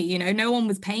 Same for me, no one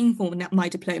was paying for my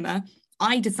diploma.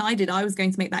 I decided I was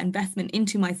going to make that investment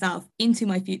into myself, into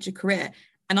my future career.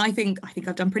 And I think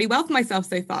I've done pretty well for myself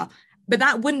so far. But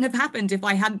that wouldn't have happened if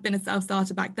I hadn't been a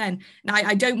self-starter back then. Now,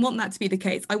 I don't want that to be the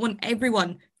case. I want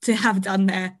everyone to have done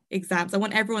their exams. I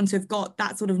want everyone to have got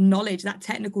that sort of knowledge, that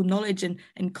technical knowledge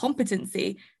and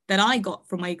competency that I got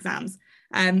from my exams.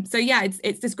 So yeah,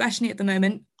 it's discretionary at the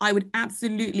moment. I would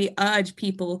absolutely urge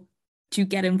people to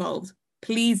get involved.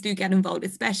 Please do get involved,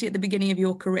 especially at the beginning of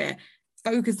your career.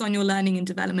 Focus on your learning and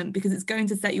development, because it's going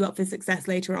to set you up for success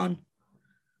later on.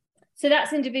 So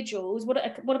that's individuals. What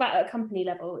about at a company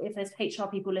level? If there's HR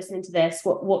people listening to this,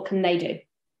 what can they do?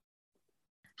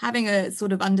 Having a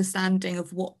sort of understanding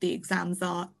of what the exams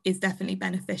are is definitely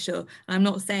beneficial. And I'm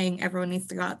not saying everyone needs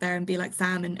to go out there and be like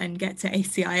Sam and get to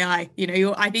ACII.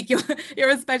 I think you're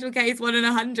a special case, 1 in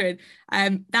 100.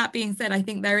 That being said, I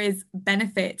think there is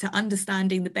benefit to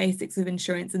understanding the basics of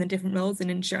insurance and the different roles in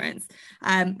insurance.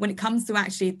 When it comes to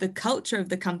actually the culture of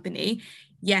the company,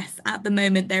 yes, at the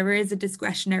moment, there is a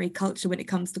discretionary culture when it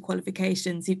comes to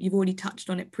qualifications. You've already touched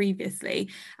on it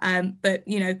previously, but,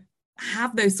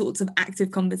 have those sorts of active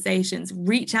conversations.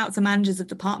 Reach out to managers of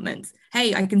departments.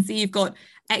 Hey, I can see you've got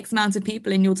X amount of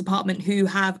people in your department who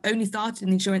have only started in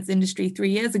the insurance industry 3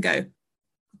 years ago.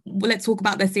 Well, let's talk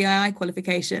about their CII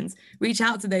qualifications. Reach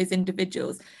out to those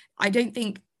individuals. I don't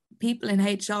think people in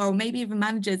HR or maybe even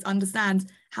managers understand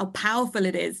how powerful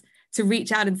it is to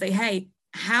reach out and say, hey,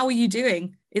 how are you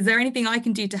doing? Is there anything I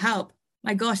can do to help?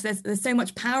 My gosh, there's so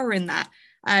much power in that.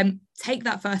 Take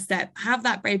that first step, have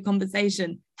that brave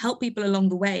conversation, help people along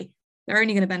the way. They're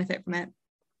only going to benefit from it.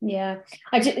 Yeah,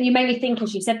 you made me think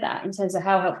as you said that, in terms of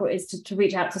how helpful it is to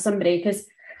reach out to somebody, because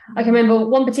I can remember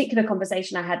one particular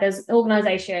conversation I had. There's an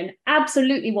organisation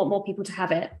absolutely want more people to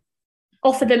have it,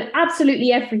 offer them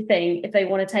absolutely everything if they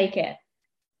want to take it,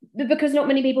 but because not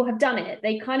many people have done it,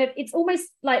 they kind of, it's almost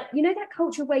like, that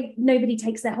culture where nobody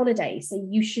takes their holiday, so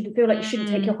you should feel like you shouldn't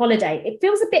take your holiday. It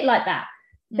feels a bit like that.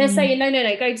 They're saying, no,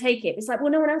 go take it. It's like, well,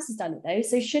 no one else has done it though.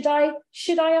 So should I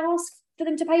ask for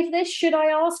them to pay for this? Should I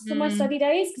ask for my study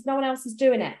days? Because no one else is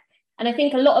doing it. And I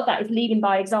think a lot of that is leading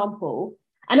by example,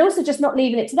 and also just not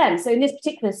leaving it to them. So in this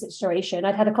particular situation,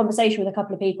 I'd had a conversation with a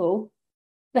couple of people.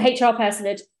 The HR person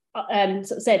had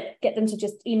sort of said, get them to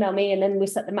just email me and then we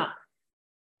set them up.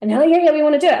 And they're like, yeah, we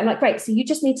want to do it. I'm like, great. So you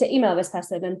just need to email this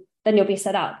person and then you'll be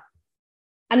set up.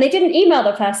 And they didn't email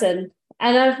the person.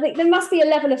 And I think there must be a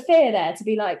level of fear there to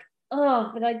be like,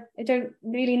 oh, but I don't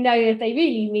really know if they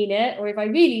really mean it or if I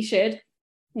really should.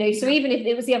 So even if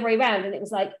it was the other way around and it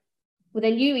was like, well,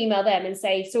 then you email them and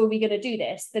say, so are we going to do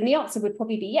this? Then the answer would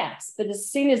probably be yes. But as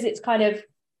soon as it's kind of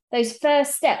those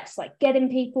first steps, like getting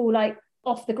people like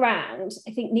off the ground,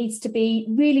 I think needs to be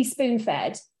really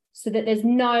spoon-fed so that there's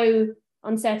no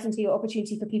uncertainty or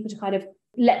opportunity for people to kind of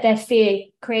let their fear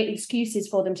create excuses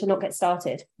for them to not get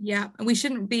started. Yeah, and we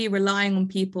shouldn't be relying on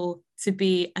people to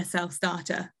be a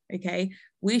self-starter, okay?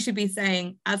 We should be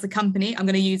saying, as a company, I'm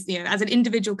going to use, as an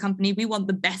individual company, we want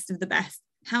the best of the best.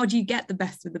 How do you get the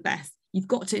best of the best? You've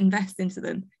got to invest into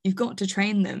them. You've got to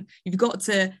train them. You've got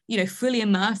to, fully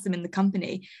immerse them in the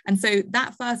company. And so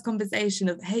that first conversation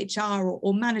of HR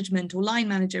or management or line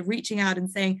manager reaching out and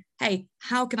saying, hey,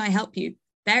 how can I help you?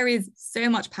 There is so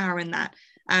much power in that.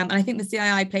 And I think the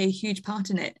CII play a huge part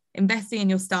in it, investing in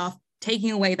your staff,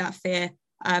 taking away that fear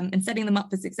and setting them up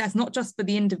for success, not just for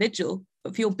the individual,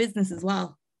 but for your business as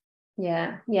well.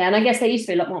 Yeah. And I guess there used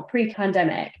to be a lot more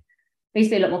pre-pandemic. There used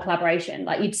to be a lot more collaboration.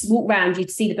 Like you'd walk around, you'd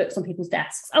see the books on people's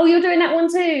desks. Oh, you're doing that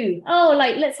one too. Oh,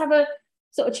 like let's have a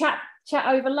sort of chat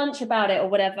over lunch about it or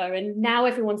whatever. And now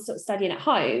everyone's sort of studying at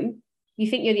home. You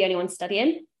think you're the only one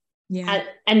studying. Yeah.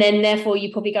 And then therefore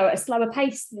you probably go at a slower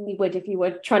pace than you would if you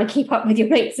were trying to keep up with your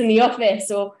mates in the office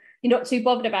or you're not too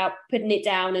bothered about putting it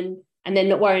down and then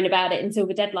not worrying about it until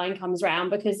the deadline comes around,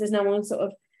 because there's no one sort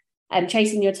of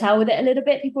chasing your tail with it a little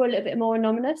bit. People are a little bit more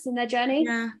anonymous in their journey.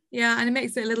 Yeah, and it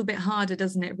makes it a little bit harder,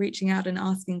 doesn't it, reaching out and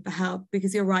asking for help,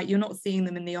 because you're right, you're not seeing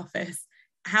them in the office.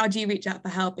 How do you reach out for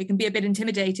help? It can be a bit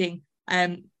intimidating,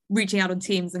 reaching out on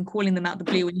Teams and calling them out the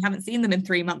blue when you haven't seen them in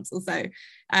 3 months or so.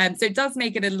 So it does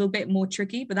make it a little bit more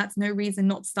tricky, but that's no reason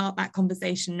not to start that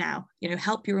conversation now. You know,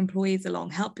 help your employees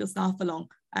along, help your staff along.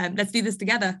 Let's do this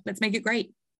together. Let's make it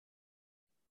great.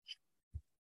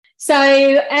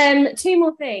 So 2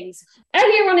 more things.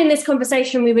 Earlier on in this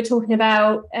conversation, we were talking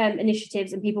about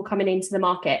initiatives and people coming into the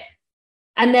market.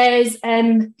 And there's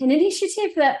an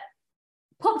initiative that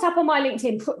popped up on my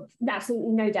LinkedIn,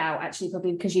 absolutely no doubt, actually,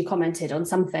 probably because you commented on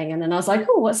something. And then I was like,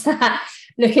 oh, what's that?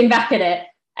 Looking back at it.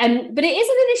 But it is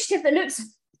an initiative that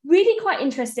looks really quite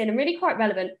interesting and really quite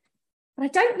relevant. But I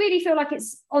don't really feel like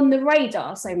it's on the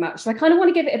radar so much. So I kind of want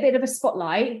to give it a bit of a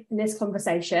spotlight in this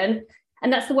conversation.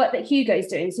 And that's the work that Hugo's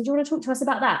doing. So do you want to talk to us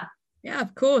about that? Yeah,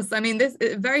 of course. I mean, this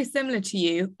is very similar to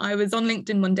you. I was on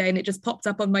LinkedIn one day and it just popped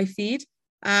up on my feed.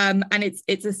 And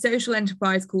it's a social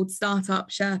enterprise called Startup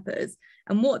Sherpas.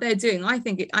 And what they're doing, I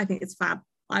think it's fab.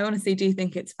 I honestly do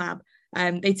think it's fab.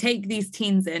 They take these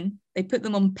teens in, they put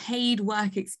them on paid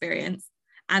work experience,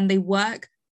 and they work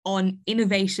on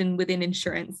innovation within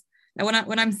insurance. Now,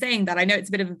 when I'm saying that, I know it's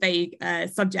a bit of a vague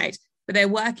subject, but they're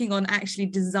working on actually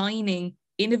designing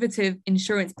innovative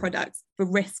insurance products for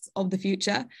risks of the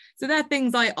future. So they're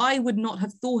things I would not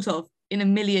have thought of in a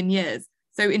million years.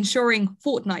 So insuring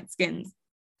Fortnite skins.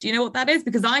 Do you know what that is?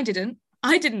 Because I didn't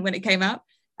when it came out.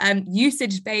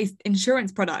 Usage-based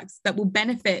insurance products that will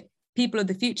benefit people of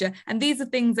the future. And these are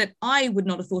things that I would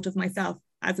not have thought of myself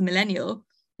as a millennial.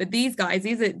 But these guys,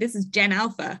 this is Gen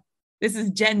Alpha. This is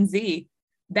Gen Z.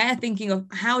 They're thinking of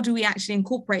how do we actually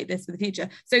incorporate this for the future?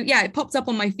 So yeah, it popped up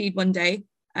on my feed one day.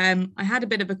 I had a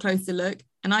bit of a closer look,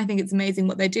 and I think it's amazing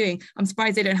what they're doing. I'm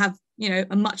surprised they don't have,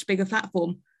 a much bigger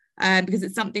platform, because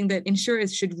it's something that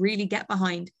insurers should really get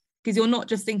behind, because you're not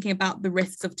just thinking about the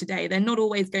risks of today. They're not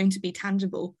always going to be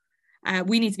tangible.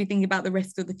 We need to be thinking about the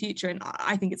risks of the future, and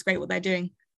I think it's great what they're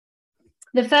doing.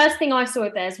 The first thing I saw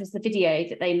of theirs was the video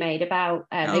that they made about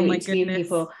they were interviewing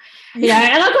people. Yeah.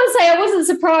 And I've got to say, I wasn't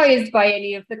surprised by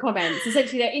any of the comments.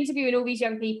 Essentially, they're interviewing all these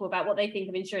young people about what they think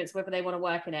of insurance, whether they want to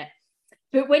work in it.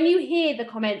 But when you hear the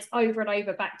comments over and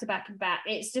over, back to back and back,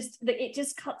 it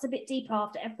just cuts a bit deeper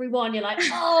after everyone. You're like,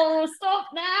 oh, stop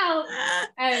now.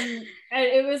 And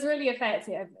it was really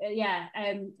effective. Yeah.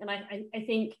 And I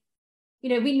think,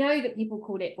 we know that people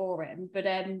called it boring, but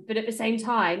at the same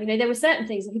time, there were certain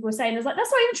things that people were saying. I was like,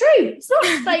 that's not even true. It's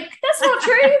not like, that's not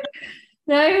true.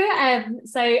 No.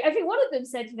 So every one of them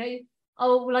said,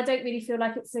 oh, well, I don't really feel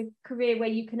like it's a career where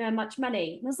you can earn much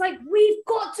money. And I was like, we've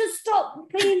got to stop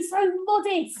being so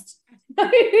modest.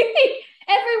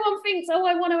 Everyone thinks, oh,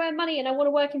 I want to earn money and I want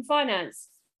to work in finance.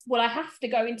 Well, I have to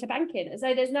go into banking. As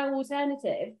though there's no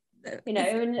alternative,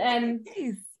 and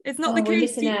it's not the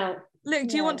case. Look,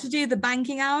 do you want to do the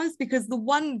banking hours? Because not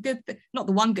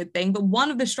the one good thing, but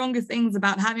one of the strongest things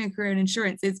about having a career in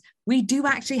insurance is we do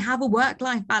actually have a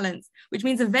work-life balance, which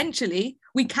means eventually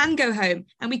we can go home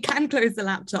and we can close the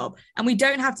laptop and we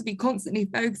don't have to be constantly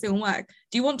focusing on work.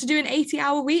 Do you want to do an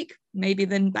 80-hour week? Maybe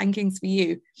then banking's for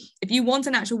you. If you want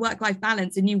an actual work-life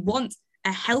balance and you want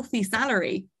a healthy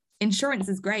salary, insurance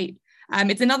is great.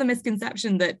 It's another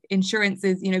misconception that insurance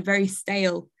is, very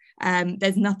stale.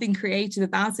 There's nothing creative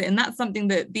about it. And that's something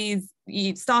that these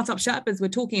startup Sherpas were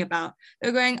talking about.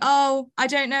 They're going, oh, I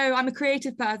don't know. I'm a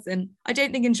creative person. I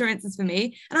don't think insurance is for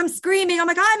me. And I'm screaming. I'm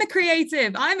like, I'm a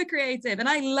creative. And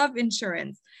I love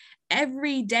insurance.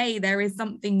 Every day there is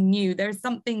something new. There is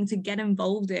something to get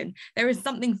involved in. There is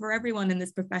something for everyone in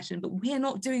this profession, but we're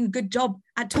not doing a good job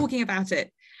at talking about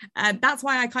it. That's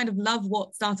why I kind of love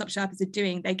what Startup Sherpas are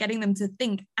doing. They're getting them to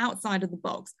think outside of the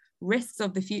box. Risks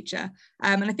of the future.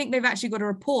 And I think they've actually got a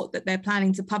report that they're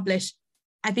planning to publish,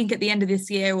 I think at the end of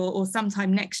this year or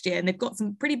sometime next year. And they've got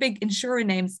some pretty big insurer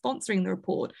names sponsoring the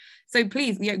report. So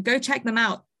please, go check them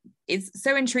out. It's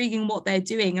so intriguing what they're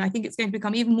doing. And I think it's going to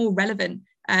become even more relevant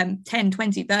 10,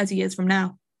 20, 30 years from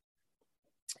now.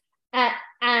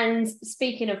 And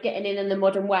speaking of getting in the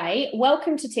modern way,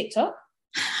 welcome to TikTok.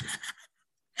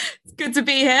 It's good to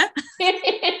be here.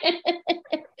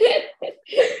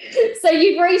 So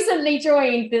you've recently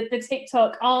joined the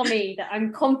TikTok army that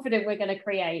I'm confident we're going to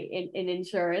create in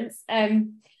insurance.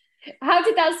 How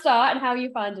did that start and how are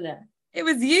you finding it? It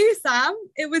was you, Sam.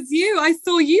 It was you. I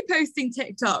saw you posting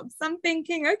TikToks. I'm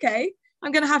thinking, okay,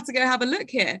 I'm going to have a look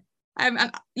here. And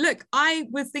look, I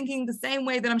was thinking the same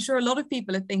way that I'm sure a lot of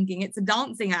people are thinking. It's a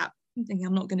dancing app. I'm thinking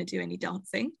I'm not going to do any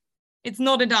dancing. It's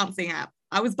not a dancing app.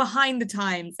 I was behind the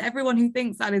times. Everyone who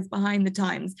thinks that is behind the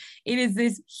times. It is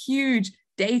this huge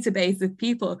database of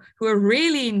people who are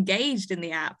really engaged in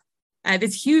the app.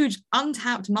 This huge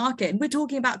untapped market. And we're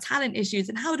talking about talent issues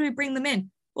and how do we bring them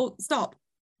in? Well, stop.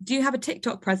 Do you have a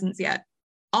TikTok presence yet?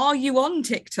 Are you on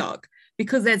TikTok?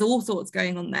 Because there's all sorts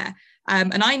going on there.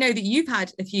 And I know that you've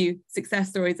had a few success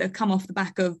stories that have come off the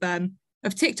back of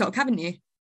TikTok, haven't you?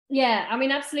 Yeah, I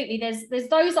mean, absolutely. There's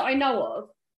those that I know of.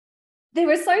 There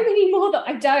are so many more that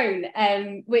I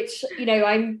don't, which, you know,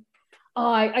 I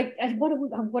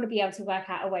want to be able to work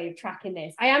out a way of tracking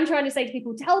this. I am trying to say to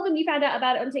people, tell them you found out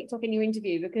about it on TikTok in your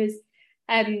interview, because,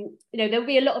 you know, there'll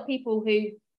be a lot of people who,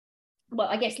 well,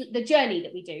 I guess the journey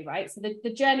that we do, right? So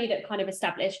the journey that kind of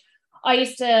established, I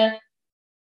used to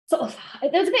sort of,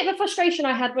 there was a bit of a frustration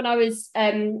I had when I was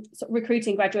sort of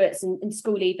recruiting graduates and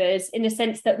school leavers, in the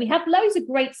sense that we have loads of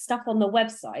great stuff on the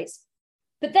website,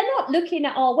 but they're not looking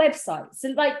at our websites. So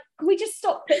like, can we just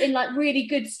stop putting like really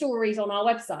good stories on our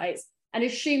websites and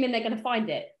assuming they're going to find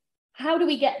it? How do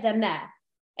we get them there?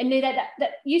 And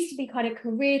that used to be kind of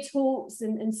career talks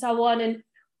and so on. And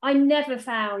I never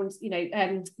found, you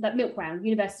know, that milk round,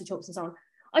 university talks and so on.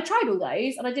 I tried all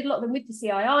those and I did a lot of them with the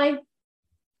CII.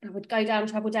 I would go down,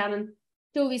 travel down and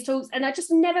do all these talks. And I just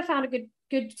never found a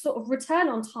good sort of return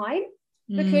on time,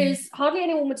 because hardly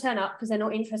anyone would turn up because they're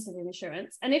not interested in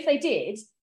insurance. And if they did,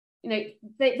 you know,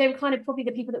 they were kind of probably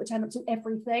the people that would turn up to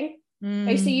everything. So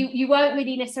you weren't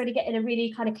really necessarily getting a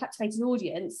really kind of captivated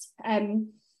audience.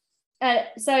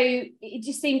 So it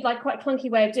just seemed like quite a clunky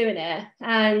way of doing it.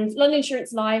 And London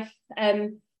Insurance Life,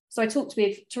 so I talked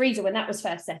with Teresa when that was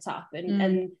first set up,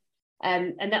 and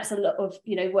that's a lot of,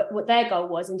 you know, what their goal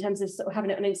was in terms of sort of having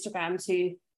it on Instagram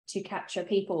to capture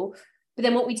people. But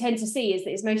then what we tend to see is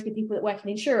that it's mostly people that work in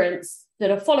insurance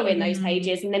that are following those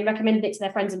pages and then recommending it to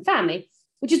their friends and family,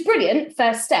 which is brilliant,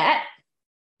 first step.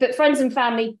 But friends and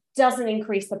family doesn't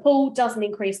increase the pool, doesn't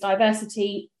increase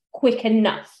diversity quick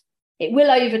enough. It will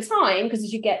over time, because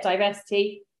as you get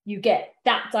diversity, you get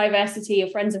that diversity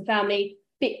of friends and family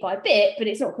bit by bit, but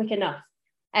it's not quick enough.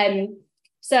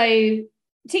 So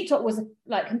TikTok was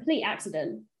like complete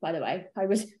accident, by the way. I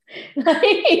was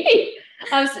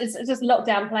just locked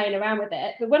down playing around with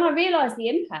it. But when I realized the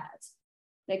impact,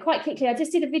 you know, quite quickly, I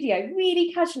just did a video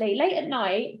really casually late at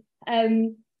night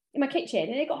in my kitchen,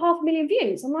 and it got 500,000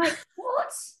 views. I'm like,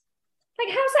 what? Like,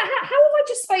 how's that? How have I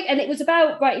just spoke? And it was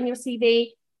about writing your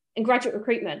CV and graduate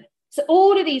recruitment. So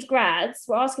all of these grads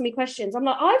were asking me questions. I'm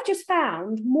like, I've just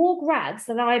found more grads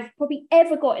than I've probably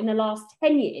ever got in the last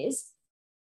 10 years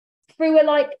through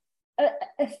a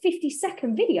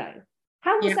 50-second video.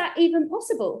 How was that even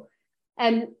possible?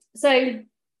 So,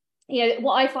 you know,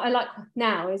 what I like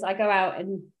now is I go out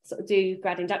and sort of do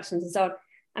grad inductions and so on,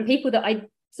 and people that I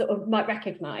sort of might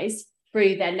recognize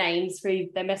through their names, through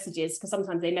their messages, because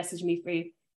sometimes they message me through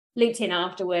LinkedIn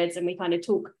afterwards and we kind of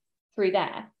talk through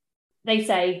there. They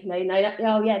say, no,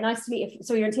 oh yeah, nice to meet you,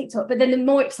 saw you on TikTok. But then the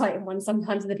more exciting ones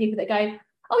sometimes are the people that go, oh yeah,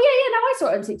 no, I saw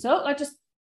it on TikTok.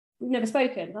 We've never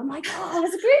spoken. I'm like, oh,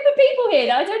 there's a group of people here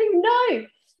that I don't even know.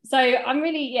 So I'm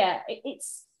really,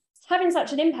 it's having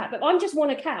such an impact, but I'm just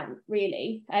one account,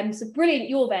 really. So brilliant,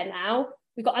 you're there now.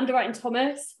 We've got Underwriting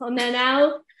Thomas on there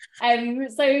now.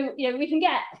 So, you know, we can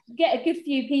get a good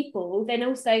few people. Then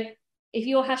also, if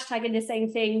you're hashtagging the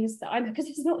same things that I'm, because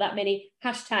there's not that many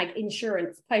hashtag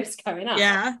insurance posts going up.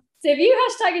 Yeah. So if you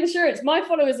hashtag insurance, my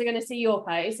followers are going to see your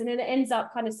post, and then it ends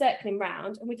up kind of circling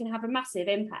round, and we can have a massive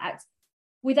impact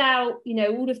without, you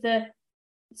know, all of the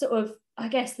sort of, I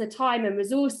guess, the time and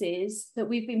resources that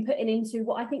we've been putting into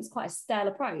what I think is quite a stale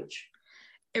approach.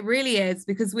 It really is,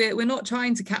 because we're not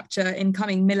trying to capture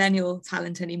incoming millennial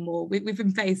talent anymore. We've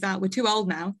been phased out. We're too old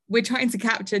now. We're trying to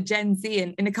capture Gen Z,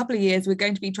 and in a couple of years, we're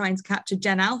going to be trying to capture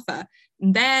Gen Alpha.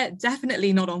 And they're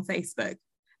definitely not on Facebook.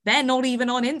 They're not even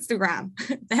on Instagram.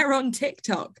 They're on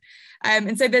TikTok.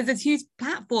 And so there's this huge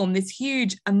platform, this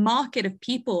huge market of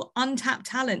people, untapped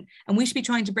talent, and we should be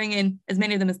trying to bring in as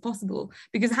many of them as possible.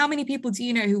 Because how many people do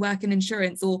you know who work in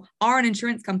insurance or are an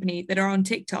insurance company that are on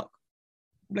TikTok?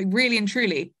 Like, really and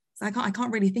truly. So I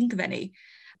can't really think of any.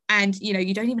 And, you know,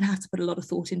 you don't even have to put a lot of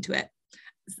thought into it.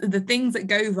 The things that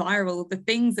go viral, the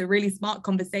things that really spark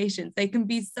conversations, they can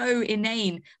be so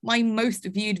inane. My most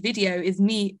viewed video is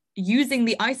me using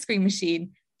the ice cream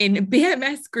machine in a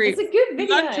BMS group. It's a good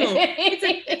video.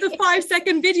 It's a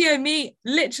 5-second video, me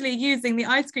literally using the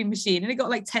ice cream machine, and it got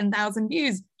like 10,000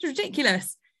 views. It's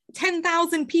ridiculous.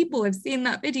 10,000 people have seen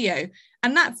that video.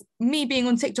 And that's me being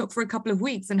on TikTok for a couple of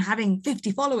weeks and having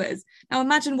 50 followers. Now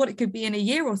imagine what it could be in a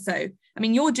year or so. I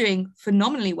mean, you're doing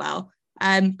phenomenally well.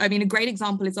 I mean, a great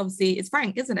example is obviously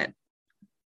Frank, isn't it?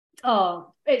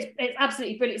 Oh, it's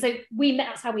absolutely brilliant. So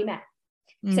that's how we met.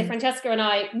 So Francesca and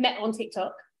I met on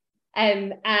TikTok.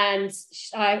 And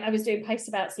I was doing posts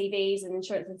about CVs and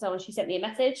insurance and so on. She sent me a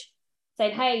message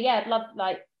saying, hey, yeah,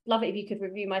 I'd love it if you could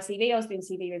review my CV. I was doing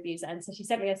CV reviews then. So she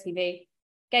sent me her CV,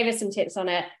 gave us some tips on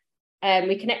it.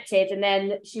 We connected, and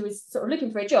then she was sort of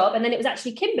looking for a job. And then it was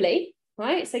actually Kimberly,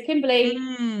 right? So Kimberly,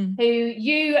 who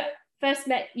you first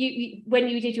met you when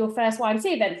you did your first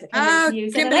YMC event.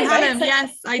 Kimberly Hallam, so,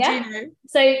 yes, I do know.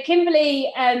 So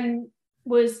Kimberly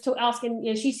was asking,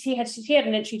 you know, she had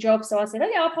an entry job. So I said, oh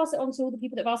yeah, I'll pass it on to all the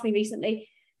people that have asked me recently.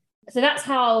 So that's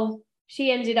how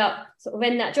she ended up sort of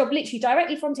in that job, literally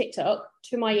directly from TikTok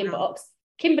to my inbox.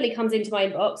 Kimberly comes into my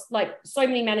inbox, like so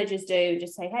many managers do,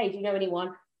 just say, hey, do you know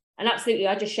anyone? And absolutely,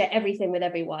 I just share everything with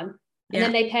everyone. And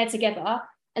then they pair together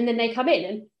and then they come in.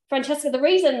 And Francesca, the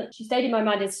reason she stayed in my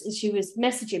mind is she was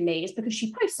messaging me is because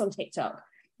she posts on TikTok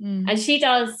and she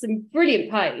does some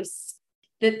brilliant posts.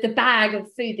 The bag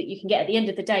of food that you can get at the end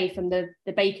of the day from the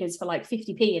bakers for like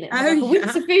 50p in it,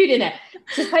 weeks of food in it.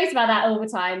 She posts about that all the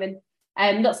time,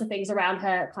 and lots of things around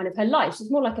her life.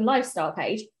 She's more like a lifestyle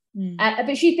page,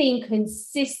 but she's been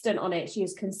consistent on it. She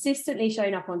has consistently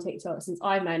shown up on TikTok since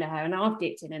I've known her, and I've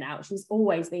dipped in and out. She's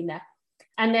always been there.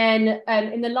 And then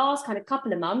in the last kind of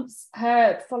couple of months,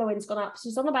 her following's gone up.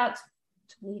 She's on about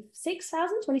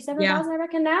 26,000, 27,000, I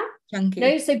reckon now. Chunky.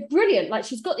 No, so brilliant. Like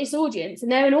she's got this audience,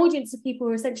 and they're an audience of people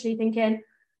who are essentially thinking,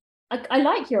 I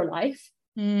like your life.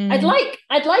 I'd like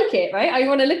it, right? I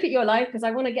want to look at your life because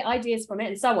I want to get ideas from it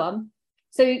and so on.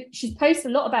 So she's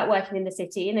posted a lot about working in the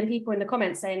city, and then people in the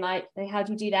comments saying like, hey, how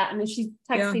do you do that? And then she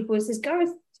tags people and says, go and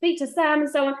speak to Sam and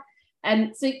so on.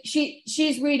 And so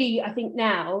she's really, I think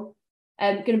now,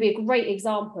 going to be a great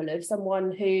example of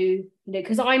someone who, you know,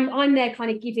 because I'm there kind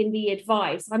of giving the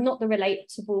advice. I'm not the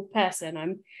relatable person.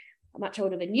 I'm much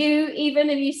older than you,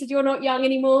 even, and you said you're not young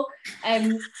anymore.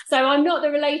 So I'm not the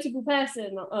relatable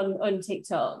person on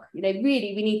TikTok. You know,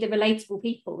 really, we need the relatable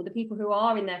people, the people who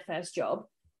are in their first job,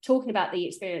 talking about the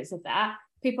experience of that.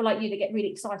 People like you that get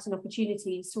really exciting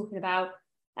opportunities, talking about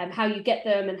how you get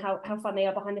them and how fun they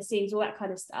are behind the scenes, all that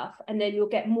kind of stuff. And then you'll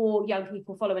get more young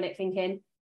people following it thinking,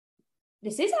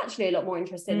 this is actually a lot more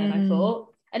interesting than I thought.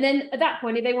 And then at that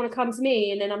point, if they want to come to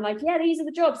me and then I'm like, yeah, these are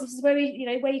the jobs, this is where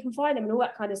where you can find them and all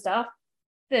that kind of stuff,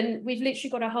 then we've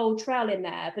literally got a whole trail in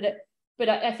there. But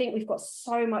I think we've got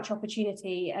so much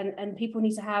opportunity, and people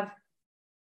need to have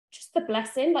just the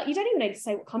blessing. Like, you don't even need to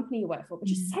say what company you work for, but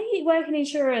just say you work in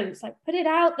insurance, like put it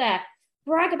out there,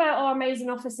 brag about our amazing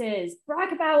offices,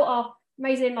 brag about our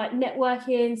amazing like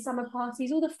networking, summer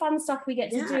parties, all the fun stuff we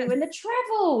get to do, and the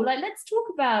travel. Like, let's talk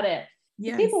about it.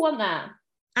 Yes. People want that.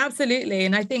 Absolutely.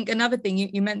 And I think another thing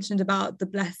you mentioned about the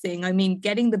blessing, I mean,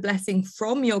 getting the blessing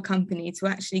from your company to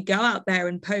actually go out there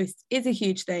and post is a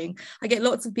huge thing. I get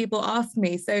lots of people ask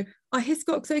me, so are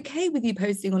Hiscox okay with you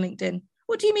posting on LinkedIn?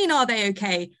 What do you mean, are they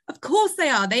okay? Of course they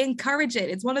are. They encourage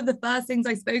it. It's one of the first things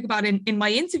I spoke about in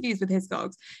my interviews with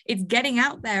Hiscox. It's getting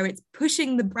out there. It's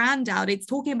pushing the brand out. It's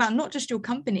talking about not just your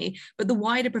company, but the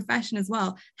wider profession as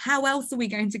well. How else are we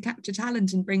going to capture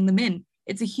talent and bring them in?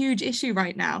 It's a huge issue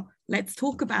right now. Let's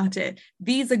talk about it.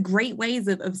 These are great ways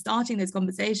of starting those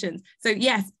conversations. So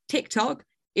yes, TikTok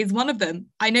is one of them.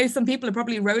 I know some people are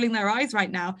probably rolling their eyes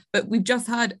right now, but we've just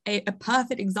heard a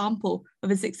perfect example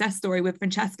of a success story with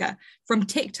Francesca from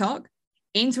TikTok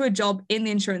into a job in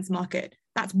the insurance market.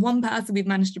 That's one person we've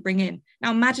managed to bring in.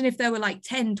 Now imagine if there were like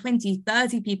 10, 20,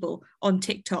 30 people on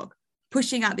TikTok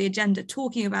pushing out the agenda,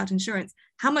 talking about insurance.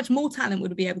 How much more talent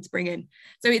would we be able to bring in?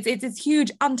 So it's this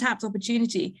huge untapped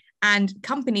opportunity, and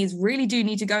companies really do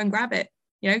need to go and grab it.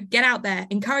 You know, get out there,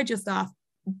 encourage your staff,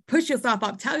 push your staff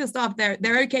up, tell your staff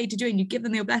they're okay to do it, and you give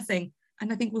them your blessing.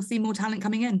 And I think we'll see more talent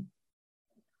coming in.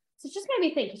 So just made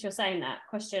me think, as you're saying that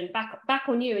question, back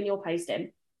on you and your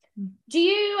posting. Do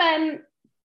you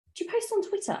post on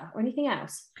Twitter or anything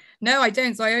else? No, I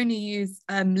don't. So I only use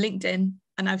LinkedIn,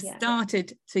 and I've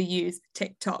started to use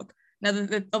TikTok. Now,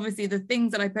 obviously the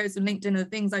things that I post on LinkedIn and the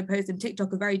things I post on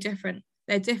TikTok are very different.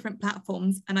 They're different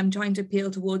platforms, and I'm trying to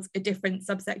appeal towards a different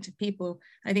subset of people.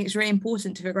 I think it's really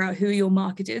important to figure out who your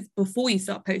market is before you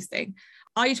start posting.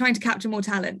 Are you trying to capture more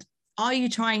talent? Are you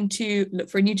trying to look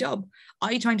for a new job?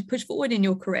 Are you trying to push forward in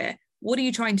your career? What are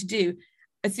you trying to do?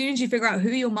 As soon as you figure out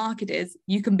who your market is,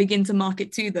 you can begin to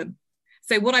market to them.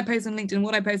 So what I post on LinkedIn,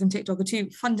 what I post on TikTok are two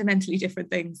fundamentally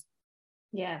different things.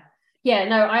 Yeah,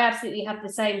 no, I absolutely have the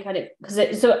same kind of,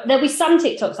 so there'll be some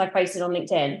TikToks I posted on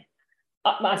LinkedIn.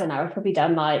 I don't know, I've probably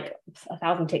done like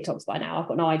 1,000 TikToks by now. I've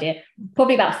got no idea.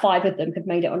 Probably about 5 of them have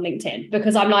made it on LinkedIn,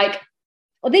 because I'm like,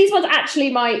 are these ones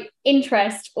actually my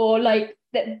interest, or like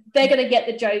that they're going to get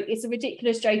the joke. It's a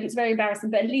ridiculous joke. It's very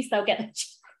embarrassing, but at least they'll get the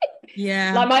joke.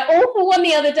 Yeah. Like my awful one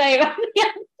the other day.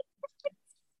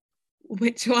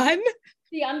 Which one?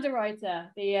 The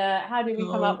underwriter. How did we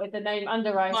come up with the name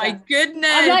underwriter? My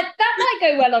goodness. I'm like, that might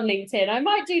go well on LinkedIn. I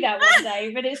might do that one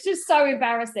day, but it's just so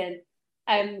embarrassing.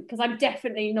 Because I'm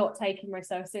definitely not taking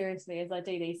myself seriously as I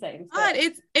do these things. But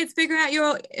it's figuring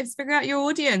out your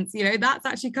audience. You know, that's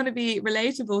actually going to be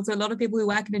relatable to a lot of people who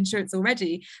work in insurance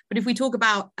already. But if we talk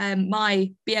about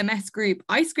my BMS group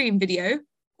ice cream video,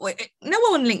 no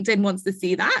one on LinkedIn wants to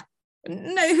see that.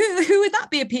 No, who would that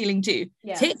be appealing to?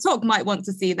 Yeah. TikTok might want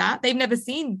to see that. They've never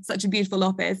seen such a beautiful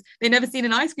office. They've never seen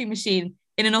an ice cream machine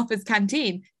in an office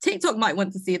canteen. TikTok might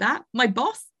want to see that. My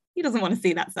boss, he doesn't want to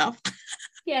see that stuff.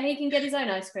 Yeah, he can get his own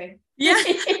ice cream. Yeah.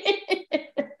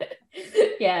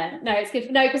 Yeah, no, it's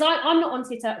good. No, because I'm not on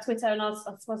Twitter, and I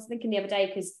was thinking the other day,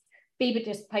 because Bieber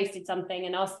just posted something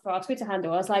and asked for our Twitter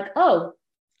handle. I was like, oh,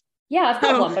 yeah, I've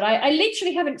got one, but I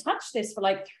literally haven't touched this for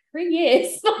like 3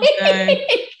 years. No.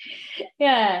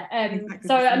 Yeah. Exactly.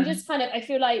 So I'm just kind of, I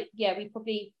feel like, yeah, we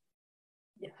probably,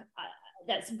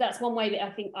 that's one way that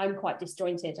I think I'm quite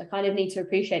disjointed. I kind of need to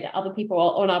appreciate that other people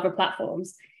are on other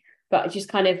platforms, but it's just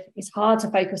kind of, it's hard to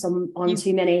focus on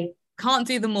too many. Can't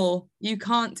do them all. You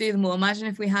can't do them all. Imagine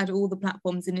if we had all the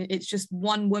platforms and it's just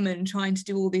one woman trying to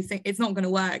do all these things. It's not going to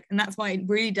work. And that's why it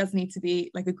really does need to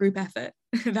be like a group effort.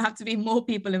 There have to be more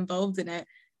people involved in it,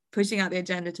 pushing out the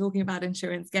agenda, talking about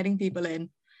insurance, getting people in.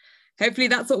 Hopefully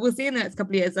that's what we'll see in the next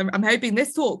couple of years. I'm hoping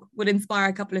this talk would inspire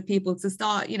a couple of people to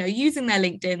start, you know, using their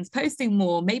LinkedIns, posting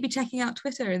more, maybe checking out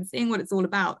Twitter and seeing what it's all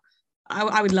about.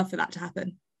 I would love for that to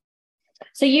happen.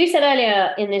 So you said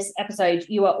earlier in this episode,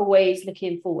 you are always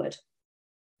looking forward.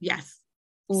 Yes.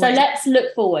 Always. So let's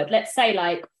look forward. Let's say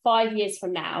like 5 years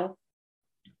from now,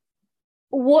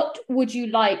 what would you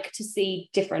like to see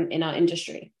different in our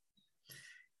industry?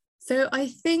 So I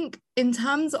think in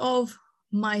terms of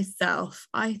myself,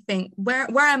 I think where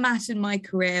I'm at in my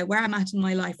career, where I'm at in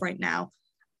my life right now,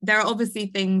 there are obviously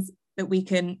things that we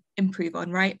can improve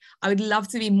on, right? I would love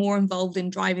to be more involved in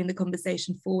driving the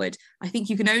conversation forward. I think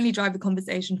you can only drive the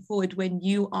conversation forward when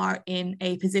you are in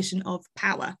a position of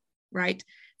power, right?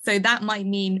 So that might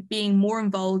mean being more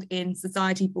involved in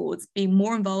society boards, being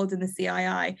more involved in the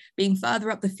CII, being further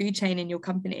up the food chain in your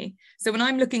company. So when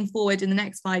I'm looking forward in the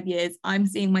next 5 years, I'm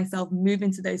seeing myself move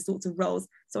into those sorts of roles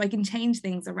so I can change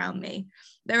things around me.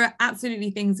 There are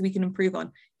absolutely things we can improve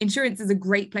on. Insurance is a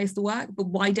great place to work, but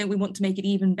why don't we want to make it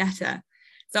even better?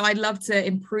 So I'd love to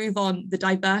improve on the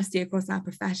diversity across our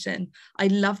profession.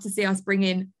 I'd love to see us bring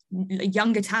in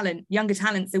younger talent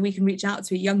so we can reach out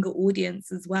to a younger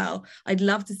audience as well. I'd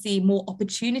love to see more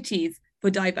opportunities for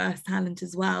diverse talent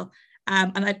as well.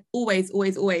 And I'd always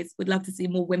would love to see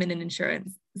more women in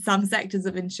insurance. Some sectors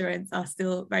of insurance are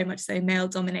still very much so male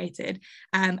dominated.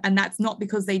 And that's not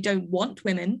because they don't want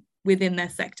women within their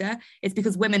sector. It's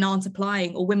because women aren't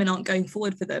applying or women aren't going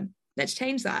forward for them. Let's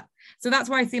change that. So that's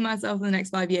where I see myself in the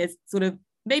next 5 years, sort of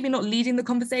maybe not leading the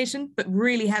conversation, but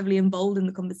really heavily involved in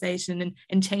the conversation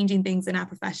and changing things in our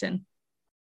profession.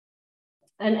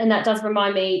 And that does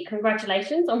remind me,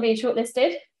 congratulations on being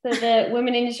shortlisted for the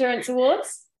Women in Insurance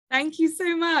Awards. Thank you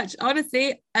so much.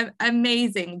 Honestly,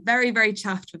 amazing. Very, very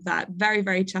chuffed with that. Very,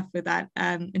 very chuffed with that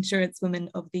Insurance Women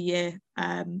of the Year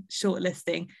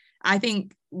shortlisting. I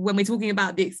think when we're talking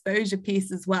about the exposure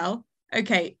piece as well,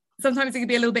 okay, sometimes it can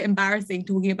be a little bit embarrassing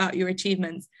talking about your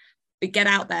achievements, but get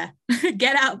out there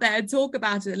and talk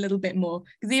about it a little bit more.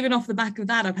 Because even off the back of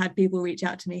that, I've had people reach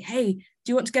out to me, hey, do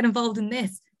you want to get involved in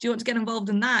this? Do you want to get involved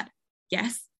in that?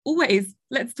 Yes, always.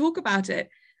 Let's talk about it.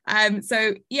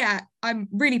 So yeah, I'm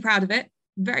really proud of it.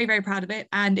 Very, very proud of it.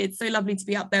 And it's so lovely to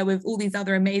be up there with all these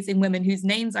other amazing women whose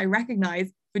names I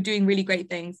recognize for doing really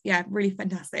great things. Yeah, really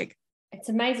fantastic. It's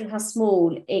amazing how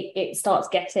small it starts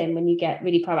getting when you get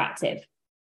really proactive.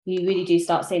 You really do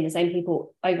start seeing the same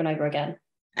people over and over again.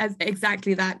 As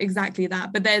exactly that,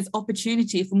 but there's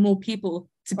opportunity for more people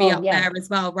to be up there as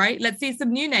well, right? Let's see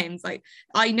some new names. Like,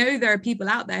 I know there are people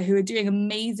out there who are doing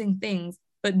amazing things,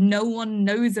 but no one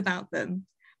knows about them.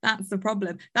 That's the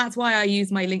problem. That's why I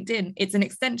use my LinkedIn. It's an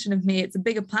extension of me. It's a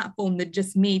bigger platform than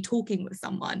just me talking with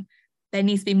someone. There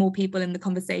needs to be more people in the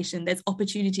conversation. There's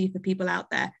opportunity for people out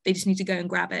there. They just need to go and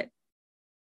grab it.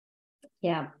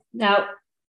 Yeah. Now,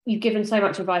 you've given so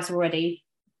much advice already.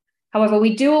 However,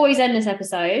 we do always end this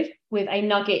episode with a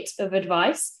nugget of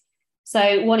advice.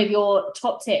 So one of your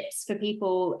top tips for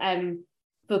people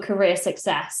for career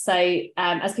success. So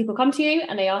as people come to you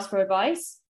and they ask for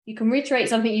advice, you can reiterate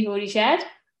something you've already shared,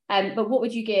 but what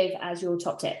would you give as your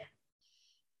top tip?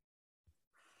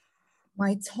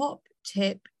 My top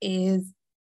tip is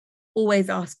always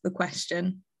ask the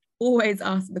question. Always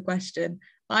ask the question.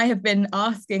 I have been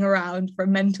asking around for a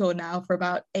mentor now for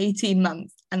about 18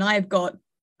 months, and I've got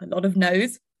a lot of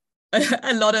no's,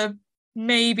 a lot of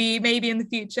maybe in the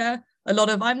future, a lot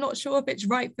of I'm not sure if it's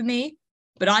right for me,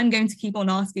 but I'm going to keep on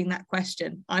asking that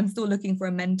question. I'm still looking for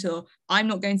a mentor. I'm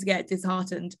not going to get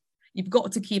disheartened. You've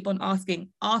got to keep on asking.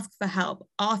 Ask for help,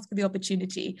 ask for the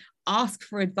opportunity, ask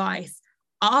for advice,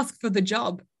 ask for the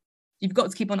job. You've got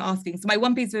to keep on asking. So my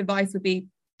one piece of advice would be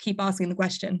keep asking the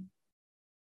question.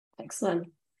 Excellent.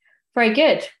 Very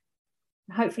good.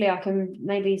 Hopefully I can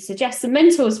maybe suggest some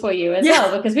mentors for you as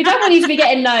well, because we don't want you to be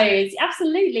getting no's.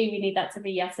 Absolutely, we need that to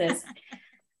be yeses.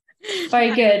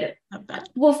 Very good.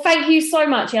 Well, thank you so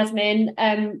much, Yasmin.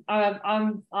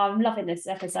 I'm loving this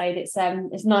episode. It's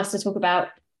nice to talk about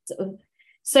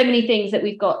so many things that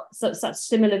we've got such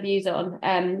similar views on.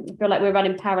 I feel like we're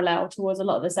running parallel towards a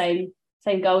lot of the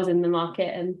same goals in the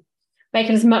market and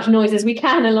making as much noise as we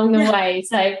can along the way.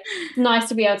 So it's nice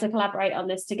to be able to collaborate on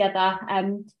this together.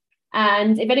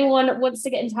 And if anyone wants to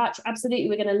get in touch, absolutely,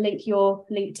 we're going to link your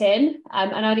LinkedIn.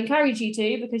 And I'd encourage you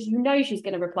to, because you know she's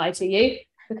going to reply to you,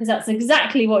 because that's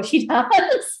exactly what she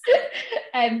does.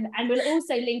 And we'll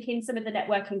also link in some of the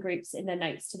networking groups in the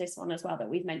notes to this one as well that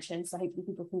we've mentioned. So hopefully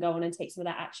people can go on and take some of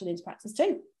that action into practice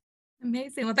too.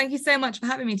 Amazing. Well, thank you so much for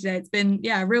having me today. It's been,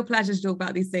 a real pleasure to talk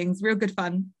about these things. Real good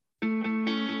fun.